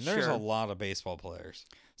 I mean, there's Sure. a lot of baseball players.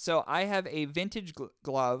 So I have a vintage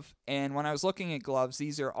glove, and when I was looking at gloves,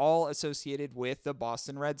 these are all associated with the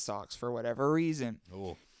Boston Red Sox for whatever reason.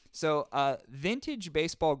 Ooh. So vintage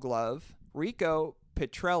baseball glove, Rico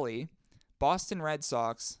Petrelli, Boston Red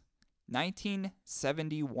Sox,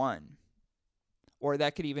 1971. Or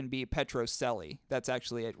that could even be Petrocelli. That's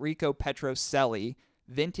actually it. Rico Petrocelli,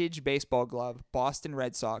 vintage baseball glove, Boston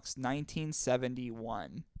Red Sox,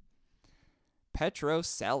 1971.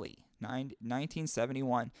 Petrocelli,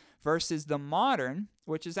 1971. Versus the modern,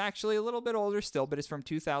 which is actually a little bit older still, but it's from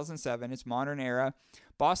 2007. It's modern era.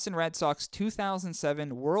 Boston Red Sox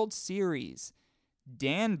 2007 World Series,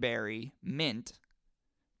 Danbury Mint,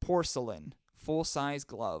 porcelain, full-size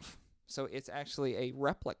glove. So it's actually a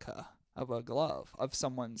replica of a glove, of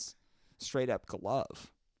someone's straight-up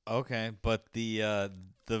glove. Okay, but the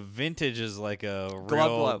vintage is like a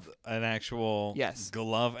Glove. an actual Yes.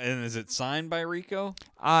 glove, and is it signed by Rico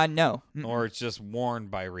No. or it's just worn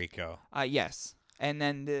by Rico? Yes. And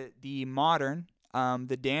then the modern,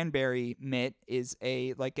 the Danbury mitt is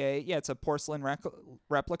it's a porcelain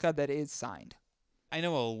replica that is signed. I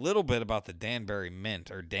know a little bit about the Danbury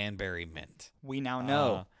Mint or Danbury Mint. We now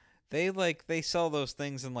know. They sell those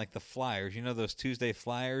things in like the flyers. You know those Tuesday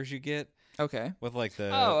flyers you get Okay. with like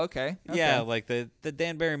the Okay. yeah, like the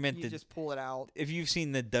Danbury Mint. You just pull it out. If you've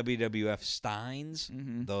seen the WWF Steins,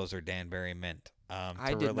 those are Danbury Mint.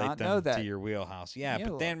 I To did relate not them know that. to your wheelhouse. Yeah, Yeah.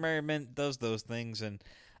 but Danbury Mint does those things, and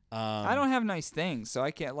I don't have nice things, so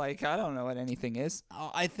I can't I don't know what anything is.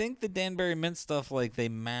 I think the Danbury Mint stuff, like they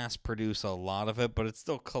mass produce a lot of it, but it's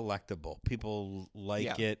still collectible. People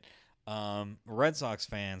like it. Red Sox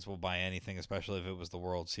fans will buy anything, especially if it was the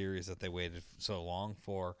World Series that they waited so long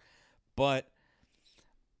for. But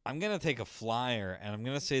I'm going to take a flyer, and I'm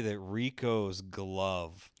going to say that Rico's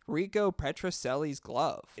glove Rico Petrocelli's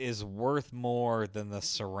glove is worth more than the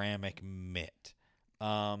ceramic mitt.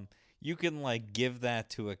 You can like give that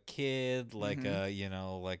to a kid, like what are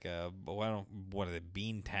they,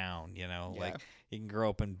 Beantown, like you can grow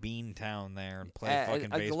up in Beantown there and play fucking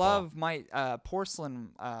baseball. A glove might porcelain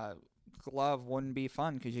glove wouldn't be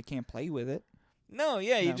fun because you can't play with it. No,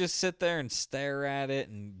 you just sit there and stare at it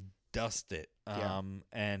and dust it.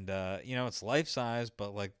 It's life size,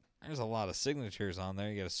 but like there's a lot of signatures on there.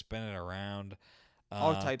 You got to spin it around.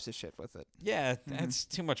 All types of shit with it. Yeah, it's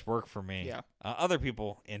too much work for me. Yeah. Other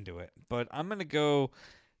people into it, but I'm gonna go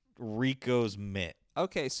Rico's mitt.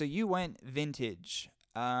 Okay, so you went vintage.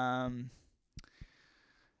 I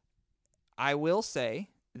will say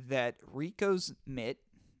that Rico's mitt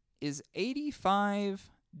is $85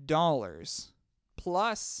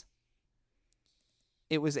 plus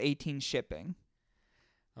it was 18 shipping.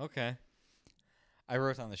 Okay. I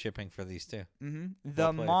wrote down the shipping for these too.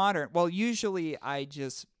 The modern, usually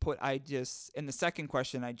in the second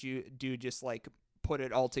question I do just like put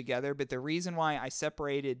it all together, but the reason why I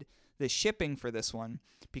separated the shipping for this one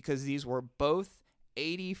because these were both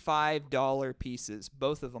 $85 pieces,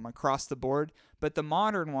 both of them across the board, but the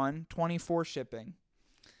modern one 24 shipping.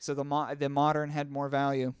 So the modern had more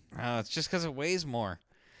value. Oh, it's just because it weighs more.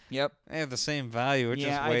 Yep. They have the same value. It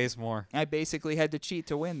just weighs more. I basically had to cheat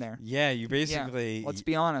to win there. Yeah, you basically... Yeah, let's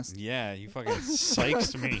be honest. Yeah, you fucking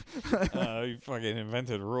psyched me. You fucking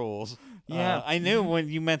invented rules. Yeah. I knew when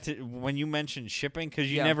you mentioned shipping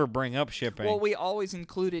because you never bring up shipping. Well, we always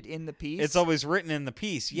include it in the piece. It's always written in the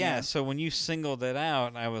piece. Yeah, so when you singled it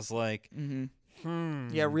out, I was like...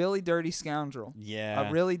 Yeah, really dirty scoundrel. Yeah.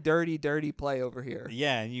 A really dirty play over here.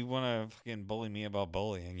 Yeah, and you want to fucking bully me about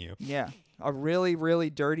bullying you. Yeah. A really, really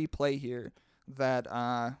dirty play here that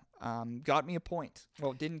got me a point.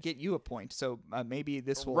 Well, didn't get you a point, so maybe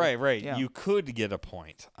this will. Right. Yeah. You could get a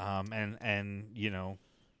point, and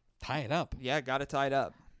tie it up. Yeah, got it tied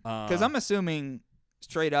up. Because I'm assuming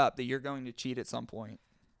straight up that you're going to cheat at some point.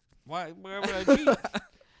 Why would I cheat?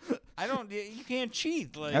 I don't. You can't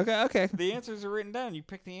cheat. Like, Okay. The answers are written down. You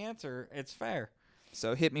pick the answer. It's fair.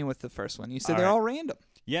 So hit me with the first one. You said All they're right. all random.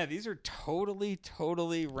 Yeah, these are totally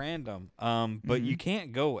random. But you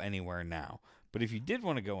can't go anywhere now. But if you did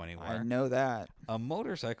want to go anywhere, I know that. a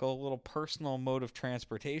motorcycle, a little personal mode of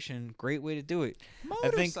transportation, great way to do it.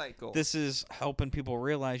 Motorcycle. I think this is helping people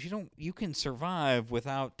realize you can survive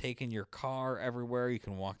without taking your car everywhere. You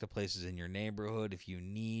can walk to places in your neighborhood if you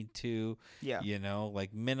need to. Yeah.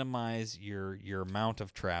 Like minimize your amount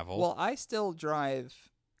of travel. Well, I still drive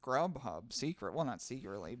Grubhub not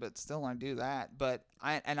secretly, but still I do that. But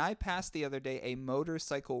I passed the other day a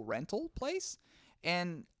motorcycle rental place,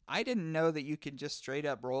 and I didn't know that you could just straight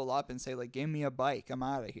up roll up and say, like, give me a bike, I'm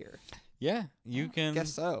out of here. yeah, you can.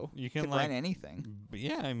 Guess so. You can could rent anything.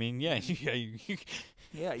 Yeah, I mean, yeah,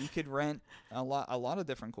 Yeah, you could rent a lot of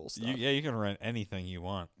different cool stuff. you can rent anything you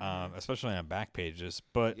want, especially on back pages.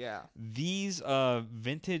 But Yeah. these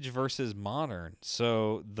vintage versus modern.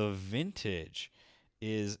 So the vintage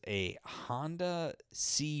is a Honda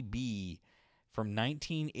CB from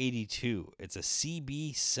 1982. It's a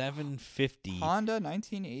CB 750 Honda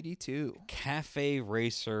 1982. Cafe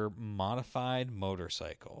Racer modified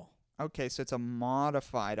motorcycle. Okay, so it's a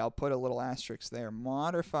modified. I'll put a little asterisk there.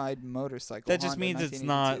 Modified motorcycle. That just Honda means it's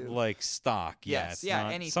not 1982. like stock. Yeah, Yes, it's yeah,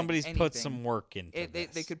 not, anything, somebody's put anything. some work into They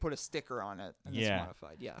this. could put a sticker on it, and Yeah. it's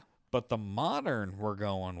modified. Yeah. But the modern we're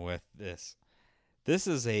going with this. This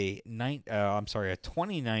is a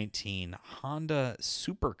 2019 Honda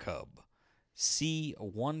Super Cub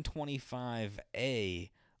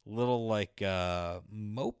C125A, little like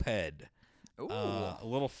moped. Ooh. A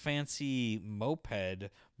little fancy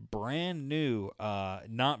moped, brand new.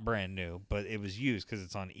 Not brand new, but it was used because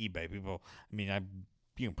it's on eBay. People, you can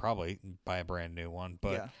probably buy a brand new one,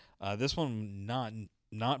 but this one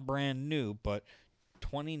not brand new, but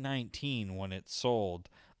 2019 when it sold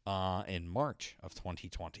in March of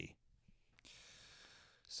 2020.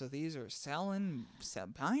 So these are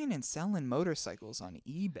buying and selling motorcycles on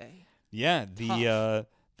eBay. Yeah, the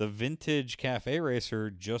vintage Cafe Racer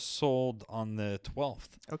just sold on the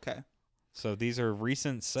 12th. Okay. So these are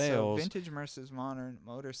recent So sales. vintage versus modern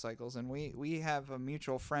motorcycles, and we have a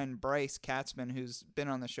mutual friend, Bryce Katzman, who's been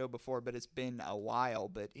on the show before, but it's been a while.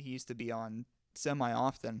 But he used to be on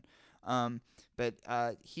semi-often. But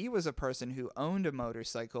he was a person who owned a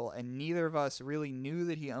motorcycle, and neither of us really knew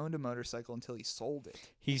that he owned a motorcycle until he sold it.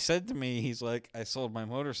 He said to me, he's like, I sold my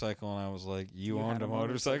motorcycle, and I was like, you owned had a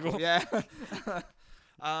motorcycle? Yeah.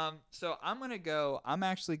 So I'm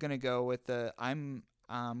actually gonna go with I'm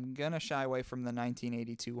gonna shy away from the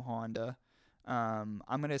 1982 Honda. I'm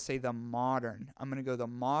gonna say I'm gonna go the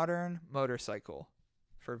modern motorcycle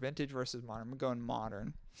for vintage versus modern. I'm going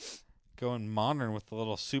modern. Going modern with the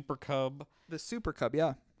little Super Cub. The Super Cub,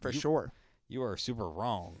 yeah, for sure. You are super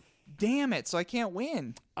wrong. Damn it! So I can't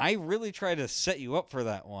win. I really tried to set you up for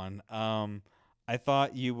that one. I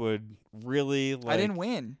thought you would really like. I didn't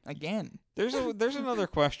win again. There's another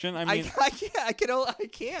question. I mean, I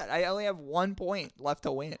can't. I only have 1 point left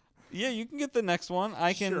to win. yeah, you can get the next one.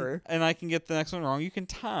 I can, Sure. and I can get the next one wrong. You can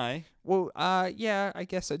tie. Well, yeah, I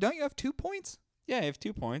guess so. Don't you have 2 points? Yeah, I have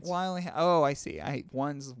 2 points. Well, I only I see.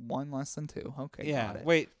 One's one less than 2. Okay, Yeah. got it.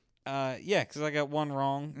 Wait. Yeah, because I got one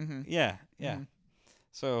wrong. Mhm. Yeah. Mhm.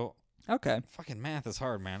 So Okay. fucking math is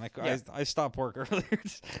hard, man. Yeah. I stopped work earlier.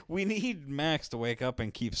 We need Max to wake up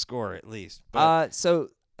and keep score at least. But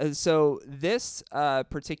So this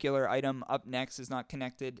particular item up next is not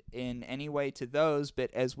connected in any way to those,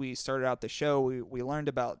 but as we started out the show, we learned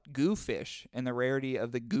about Goofish and the rarity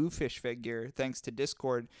of the Goofish figure thanks to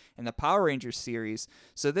Discord and the Power Rangers series.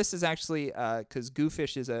 So this is actually because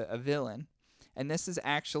Goofish is a villain, and this is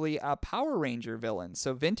actually a Power Ranger villain.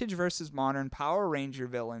 So vintage versus modern Power Ranger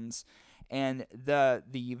villains. And the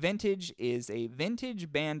vintage is a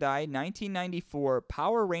vintage Bandai 1994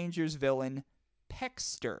 Power Rangers villain,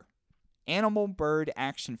 Pexter, animal bird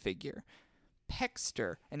action figure.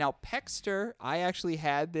 Pexter. And now Pexter, I actually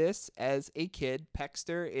had this as a kid.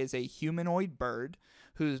 Pexter is a humanoid bird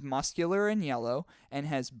who's muscular and yellow and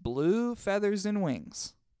has blue feathers and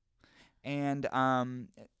wings. And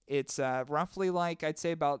it's roughly like, I'd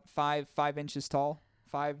say about 5 inches tall,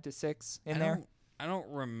 5 to 6 in there. I don't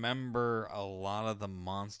remember a lot of the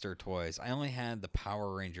monster toys. I only had the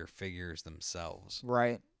Power Ranger figures themselves.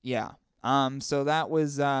 Right. Yeah. So that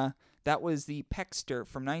was the Pexter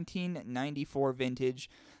from 1994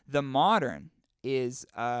 vintage. The modern is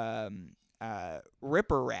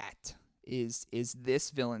Ripper Rat is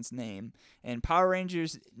this villain's name. And Power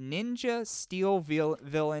Rangers Ninja Steel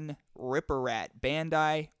villain Ripper Rat,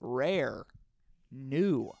 Bandai Rare,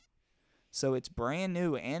 new. So it's brand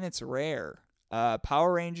new and it's rare.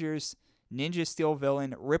 Power Rangers Ninja Steel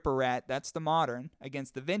villain Ripper Rat, that's the modern,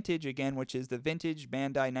 against the vintage again, which is the vintage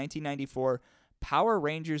Bandai 1994 Power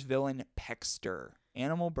Rangers villain Pexter,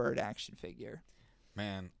 animal bird action figure.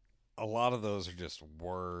 Man, a lot of those are just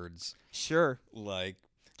words. Sure. Like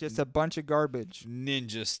Just a bunch of garbage.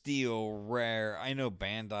 Ninja Steel Rare. I know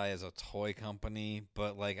Bandai is a toy company,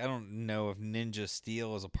 but like I don't know if Ninja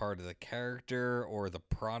Steel is a part of the character or the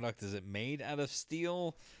product. Is it made out of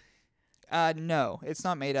steel? No, it's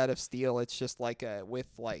not made out of steel. It's just like with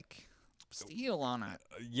like steel on it.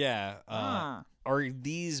 Yeah. Ah. Are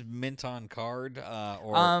these mint on card?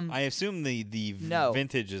 Or I assume the No.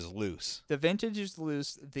 vintage is loose. The vintage is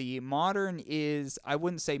loose. The modern is, I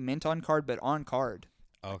wouldn't say mint on card, but on card.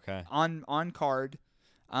 Okay. On card.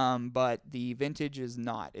 But the vintage is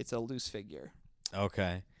not. It's a loose figure.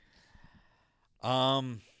 Okay.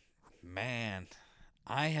 Man,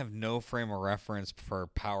 I have no frame of reference for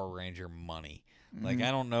Power Ranger money. Like,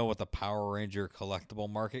 I don't know what the Power Ranger collectible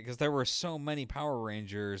market, because there were so many Power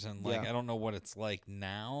Rangers, and like, Yeah. I don't know what it's like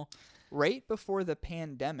now. Right before the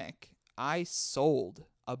pandemic, I sold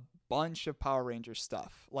a bunch of Power Ranger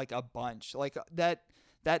stuff. Like a bunch. Like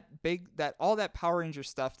all that Power Ranger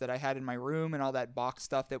stuff that I had in my room and all that box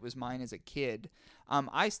stuff that was mine as a kid.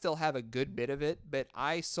 I still have a good bit of it, but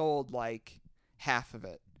I sold like half of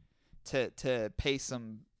it to pay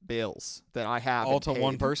some bills that I have. All to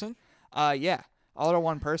one person? Yeah. All to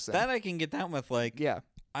one person. That I can get down with. Like, yeah.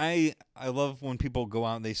 I love when people go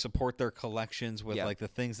out and they support their collections with Yeah. like the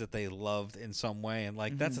things that they loved in some way. And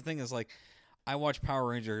like, that's the thing is like, I watched Power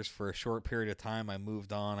Rangers for a short period of time. I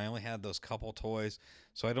moved on. I only had those couple toys.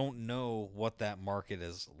 So I don't know what that market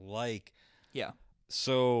is like. Yeah.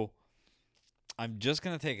 So I'm just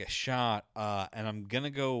going to take a shot, and I'm going to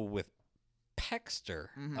go with Pexter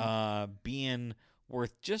being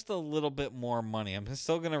worth just a little bit more money. I'm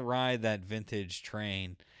still going to ride that vintage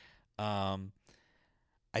train. I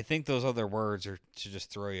think those other words are to just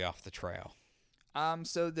throw you off the trail.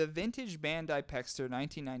 So the vintage Bandai Pexter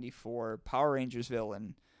 1994 Power Rangers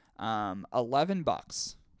villain,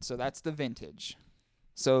 $11. So that's the vintage.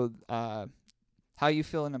 So, how you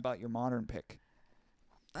feeling about your modern pick?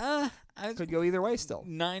 Could go either way still.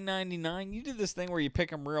 $9.99. You did this thing where you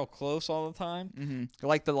pick them real close all the time.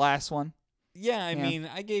 Like the last one. Yeah, I mean,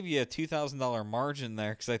 I gave you a $2,000 margin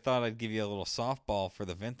there because I thought I'd give you a little softball for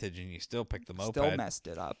the vintage, and you still picked the moped. Still messed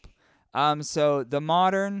it up. So the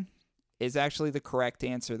modern is actually the correct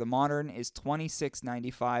answer. The modern is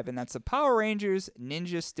 $26.95, and that's the Power Rangers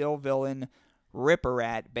Ninja Steel villain Ripper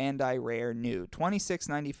Rat Bandai Rare new.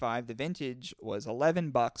 $26.95. The vintage was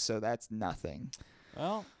 $11, so that's nothing.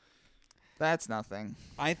 Well, that's nothing.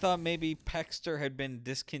 I thought maybe Pexter had been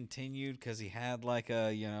discontinued because he had like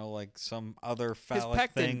a, like some other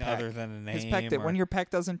phallic thing other than a name. His peck when your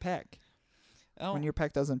peck doesn't peck. Oh. When your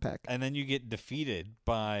peck doesn't peck. And then you get defeated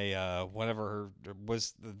by whatever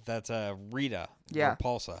was that's Rita. Yeah.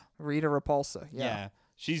 Repulsa. Rita Repulsa. Yeah.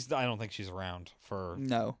 I don't think she's around for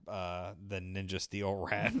no the Ninja Steel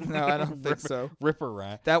Rat. No, I don't think so. Ripper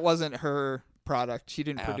Rat. That wasn't her product. She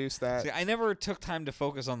didn't produce that. See, I never took time to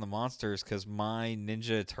focus on the monsters because my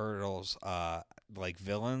Ninja Turtles like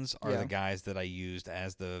villains are the guys that I used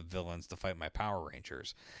as the villains to fight my Power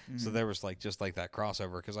Rangers. So there was like just like that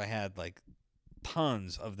crossover because I had like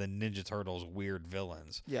tons of the Ninja Turtles weird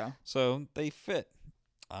villains. Yeah. So they fit.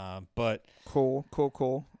 But cool.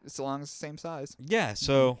 As long as it's the same size. Yeah,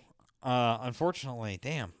 so unfortunately,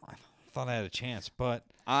 damn, I thought I had a chance, but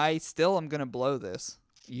I still am gonna blow this.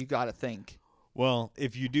 You gotta think. Well,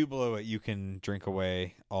 if you do blow it, you can drink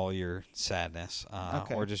away all your sadness,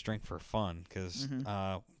 or just drink for fun. Because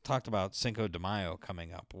talked about Cinco de Mayo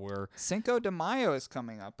coming up. Cinco de Mayo is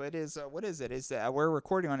coming up. It is what is it? We're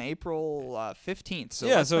recording on April 15th. So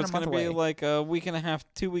yeah, so it's going to be like a week and a half,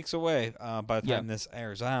 2 weeks away by the time this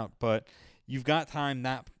airs out. But you've got time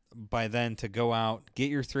by then to go out, get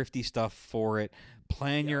your thrifty stuff for it,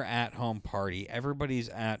 plan your at-home party. Everybody's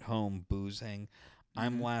at home boozing.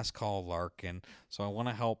 I'm Last Call Larkin, so I want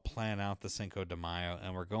to help plan out the Cinco de Mayo,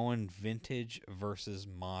 and we're going vintage versus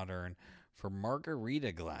modern for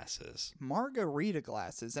margarita glasses. Margarita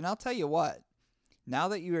glasses, and I'll tell you what. Now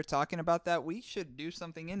that you were talking about that, we should do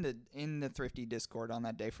something in the Thrifty Discord on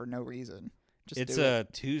that day for no reason. It's a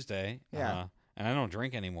Tuesday. Yeah. And I don't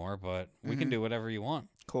drink anymore, but we Mm-hmm. can do whatever you want.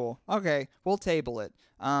 Cool. Okay, we'll table it.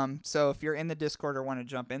 So if you're in the Discord or want to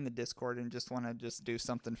jump in the Discord and just want to just do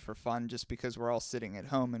something for fun, just because we're all sitting at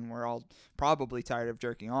home and we're all probably tired of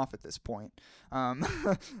jerking off at this point.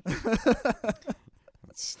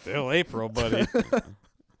 It's still April, buddy.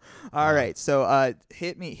 All right. So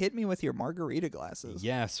hit me with your margarita glasses.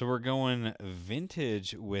 Yeah, so we're going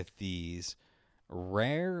vintage with these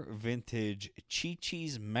rare vintage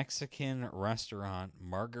Chi-Chi's Mexican restaurant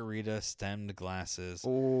margarita stemmed glasses.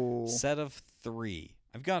 Ooh. Set of 3.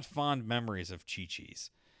 I've got fond memories of Chi-Chi's.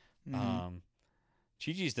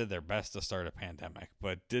 Chi-Chi's did their best to start a pandemic,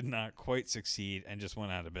 but did not quite succeed and just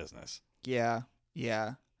went out of business. Yeah.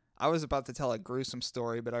 Yeah. I was about to tell a gruesome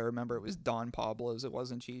story, but I remember it was Don Pablo's. It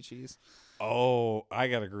wasn't Chi-Chi's. Oh, I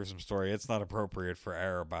got a gruesome story. It's not appropriate for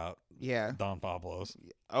air about Yeah. Don Pablo's.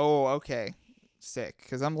 Oh, okay. Sick.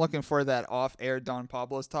 Because I'm looking for that off-air Don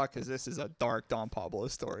Pablo's talk, because this is a dark Don Pablo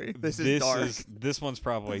story. This is dark. This one's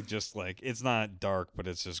probably just like, it's not dark, but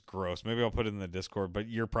it's just gross. Maybe I'll put it in the Discord, but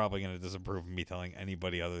you're probably going to disapprove of me telling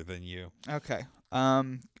anybody other than you. Okay.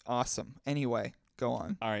 Awesome. Anyway, go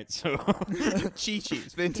on. All right, so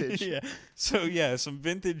Chi-Chi's vintage. yeah. So yeah, some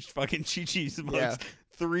vintage fucking Chi-Chi's mugs. Yeah.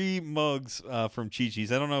 3 mugs from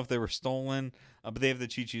Chi-Chi's. I don't know if they were stolen, but they have the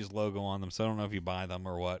Chi-Chi's logo on them, so I don't know if you buy them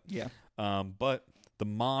or what. Yeah. But the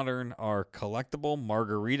modern are collectible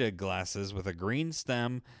margarita glasses with a green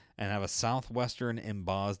stem and have a southwestern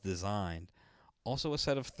embossed design. Also a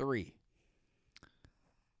set of 3.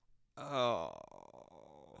 Oh.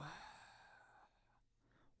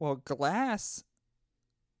 Well, glass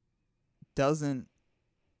doesn't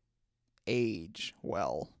age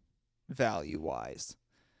well, value-wise.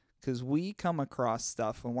 Because we come across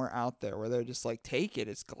stuff when we're out there where they're just like, take it,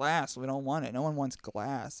 it's glass, we don't want it. No one wants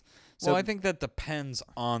glass. So Well, I think that depends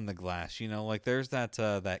on the glass. You know, like there's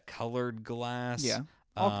that colored glass. yeah,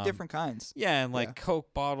 all different kinds. Yeah, and like Yeah.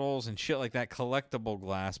 Coke bottles and shit like that, collectible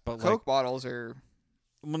glass. But Coke bottles are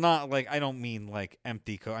well, not like, I don't mean like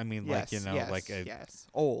empty Coke. I mean like, yes, like a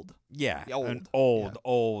old. yeah, Old. an Yeah.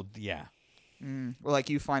 old, yeah. Or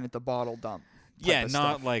like you find at the bottle dump. type Yeah, of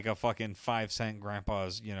not stuff. like a fucking 5-cent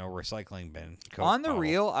grandpa's, recycling bin. Coke On the bottle.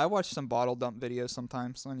 real, I watch some bottle dump videos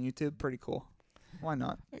sometimes on YouTube. Pretty cool. Why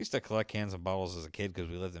not? I used to collect cans of bottles as a kid because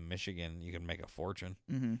we lived in Michigan. You could make a fortune.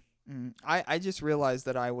 I just realized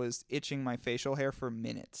that I was itching my facial hair for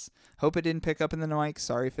minutes. Hope it didn't pick up in the mic.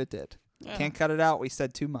 Sorry if it did. Yeah. Can't cut it out. We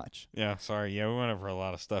said too much. Yeah, sorry. Yeah, we went over a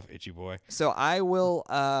lot of stuff, itchy boy. So I will.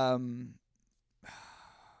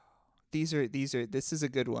 This is a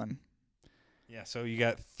good one. Yeah, so you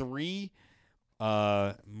got 3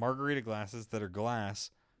 margarita glasses that are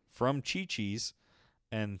glass from Chi-Chi's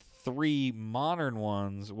and 3 modern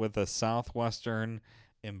ones with a southwestern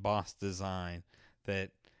embossed design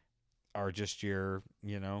that are just your,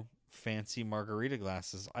 fancy margarita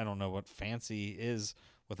glasses. I don't know what fancy is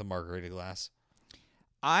with a margarita glass.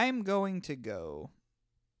 I'm going to go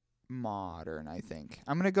modern, I think.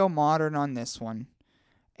 I'm going to go modern on this one.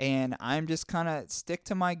 And I'm just kind of stick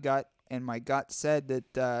to my gut. And my gut said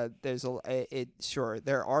that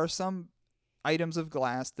there are some items of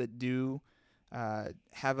glass that do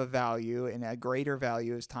have a value and a greater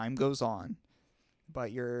value as time goes on.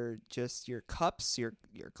 But your cups, your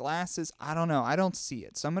glasses, I don't know. I don't see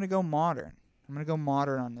it. So I'm going to go modern. I'm going to go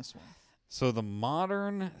modern on this one. So the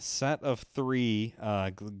modern set of 3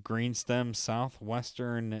 green stem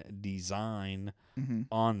southwestern design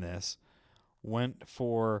on this went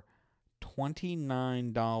for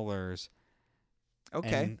 $29.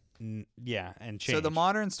 Okay. And change. So the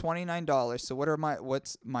modern's $29. So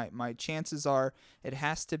what's my chances are it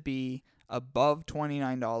has to be above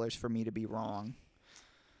 $29 for me to be wrong.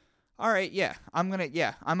 All right, yeah.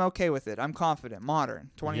 I'm okay with it. I'm confident. Modern,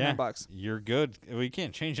 $29. You're good. Well, you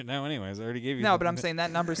can't change it now anyways. I already gave you No, but I'm saying that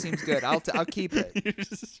number seems good. I'll keep it. You're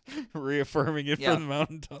just reaffirming it Yeah. from the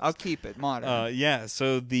mountaintops. I'll keep it. Modern.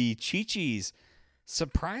 So the Chi-Chi's,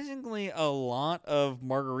 surprisingly a lot of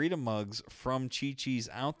margarita mugs from Chi-Chi's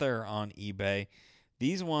out there on eBay.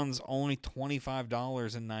 These ones only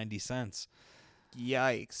 $25.90.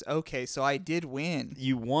 Yikes. Okay, so I did win.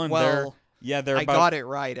 You won. Well, they're I about, got it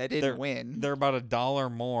right. I didn't win. They're about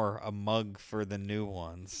 $1 more a mug for the new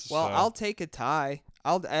ones. Well, so. I'll take a tie.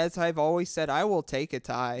 As I've always said, I will take a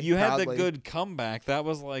tie. You had proudly. the good comeback. That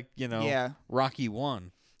was like, Yeah. Rocky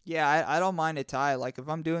 1. Yeah, I don't mind a tie. Like, if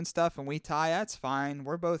I'm doing stuff and we tie, that's fine.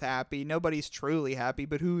 We're both happy. Nobody's truly happy,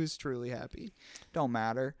 but who is truly happy? Don't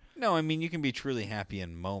matter. No, I mean, you can be truly happy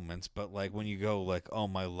in moments, but, like, when you go, like, oh,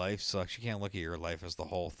 my life sucks, you can't look at your life as the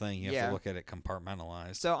whole thing. You have Yeah. to look at it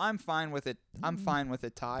compartmentalized. So I'm fine with it. I'm fine with a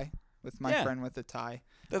tie. with my Yeah. friend with the tie.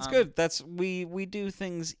 That's good. That's we do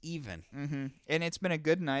things even. Mm-hmm. And it's been a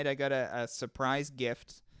good night. I got a surprise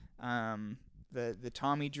gift. The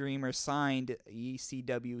Tommy Dreamer signed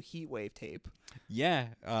ECW Heatwave tape. Yeah,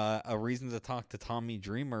 a reason to talk to Tommy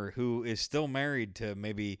Dreamer, who is still married to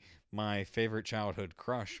maybe my favorite childhood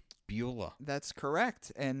crush, Beulah. That's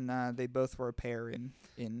correct. And they both were a pair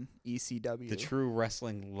in ECW. The true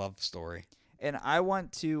wrestling love story. And I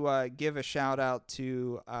want to give a shout out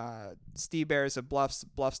to Steve Bears of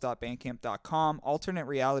bluffs.bandcamp.com. Alternate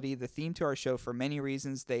Reality, the theme to our show for many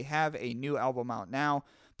reasons. They have a new album out now.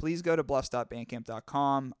 Please go to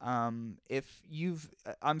bluffs.bandcamp.com. I'm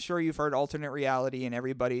sure you've heard Alternate Reality, and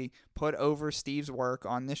everybody put over Steve's work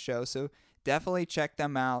on this show. So definitely check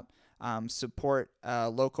them out. Support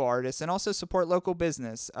local artists, and also support local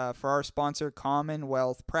business for our sponsor,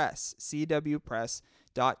 Commonwealth Press,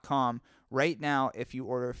 cwpress.com. Right now, if you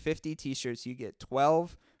order 50 t-shirts, you get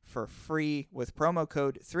 12 for free with promo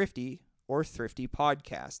code THRIFTY or Thrifty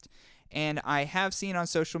Podcast. And I have seen on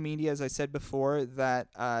social media, as I said before, that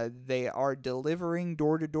they are delivering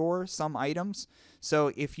door-to-door some items.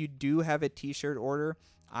 So if you do have a t-shirt order,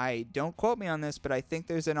 don't quote me on this, but I think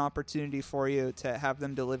there's an opportunity for you to have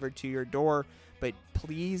them delivered to your door. But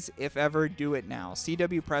please, if ever, do it now.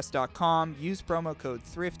 cwpress.com, use promo code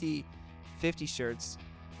THRIFTY, 50 shirts,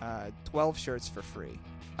 12 shirts for free.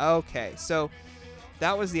 Okay, so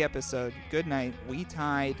that was the episode. Good night. We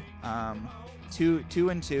tied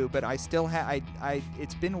 2-2, but I still have.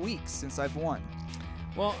 It's been weeks since I've won.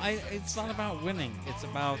 Well, it's not about winning. It's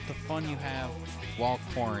about the fun you have while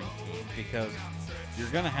quarantined, because you're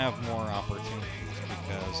going to have more opportunities,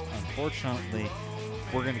 because unfortunately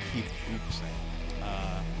we're going to keep oopsing.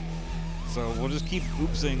 So we'll just keep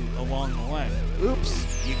oopsing along the way.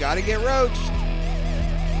 Oops, you gotta get roached.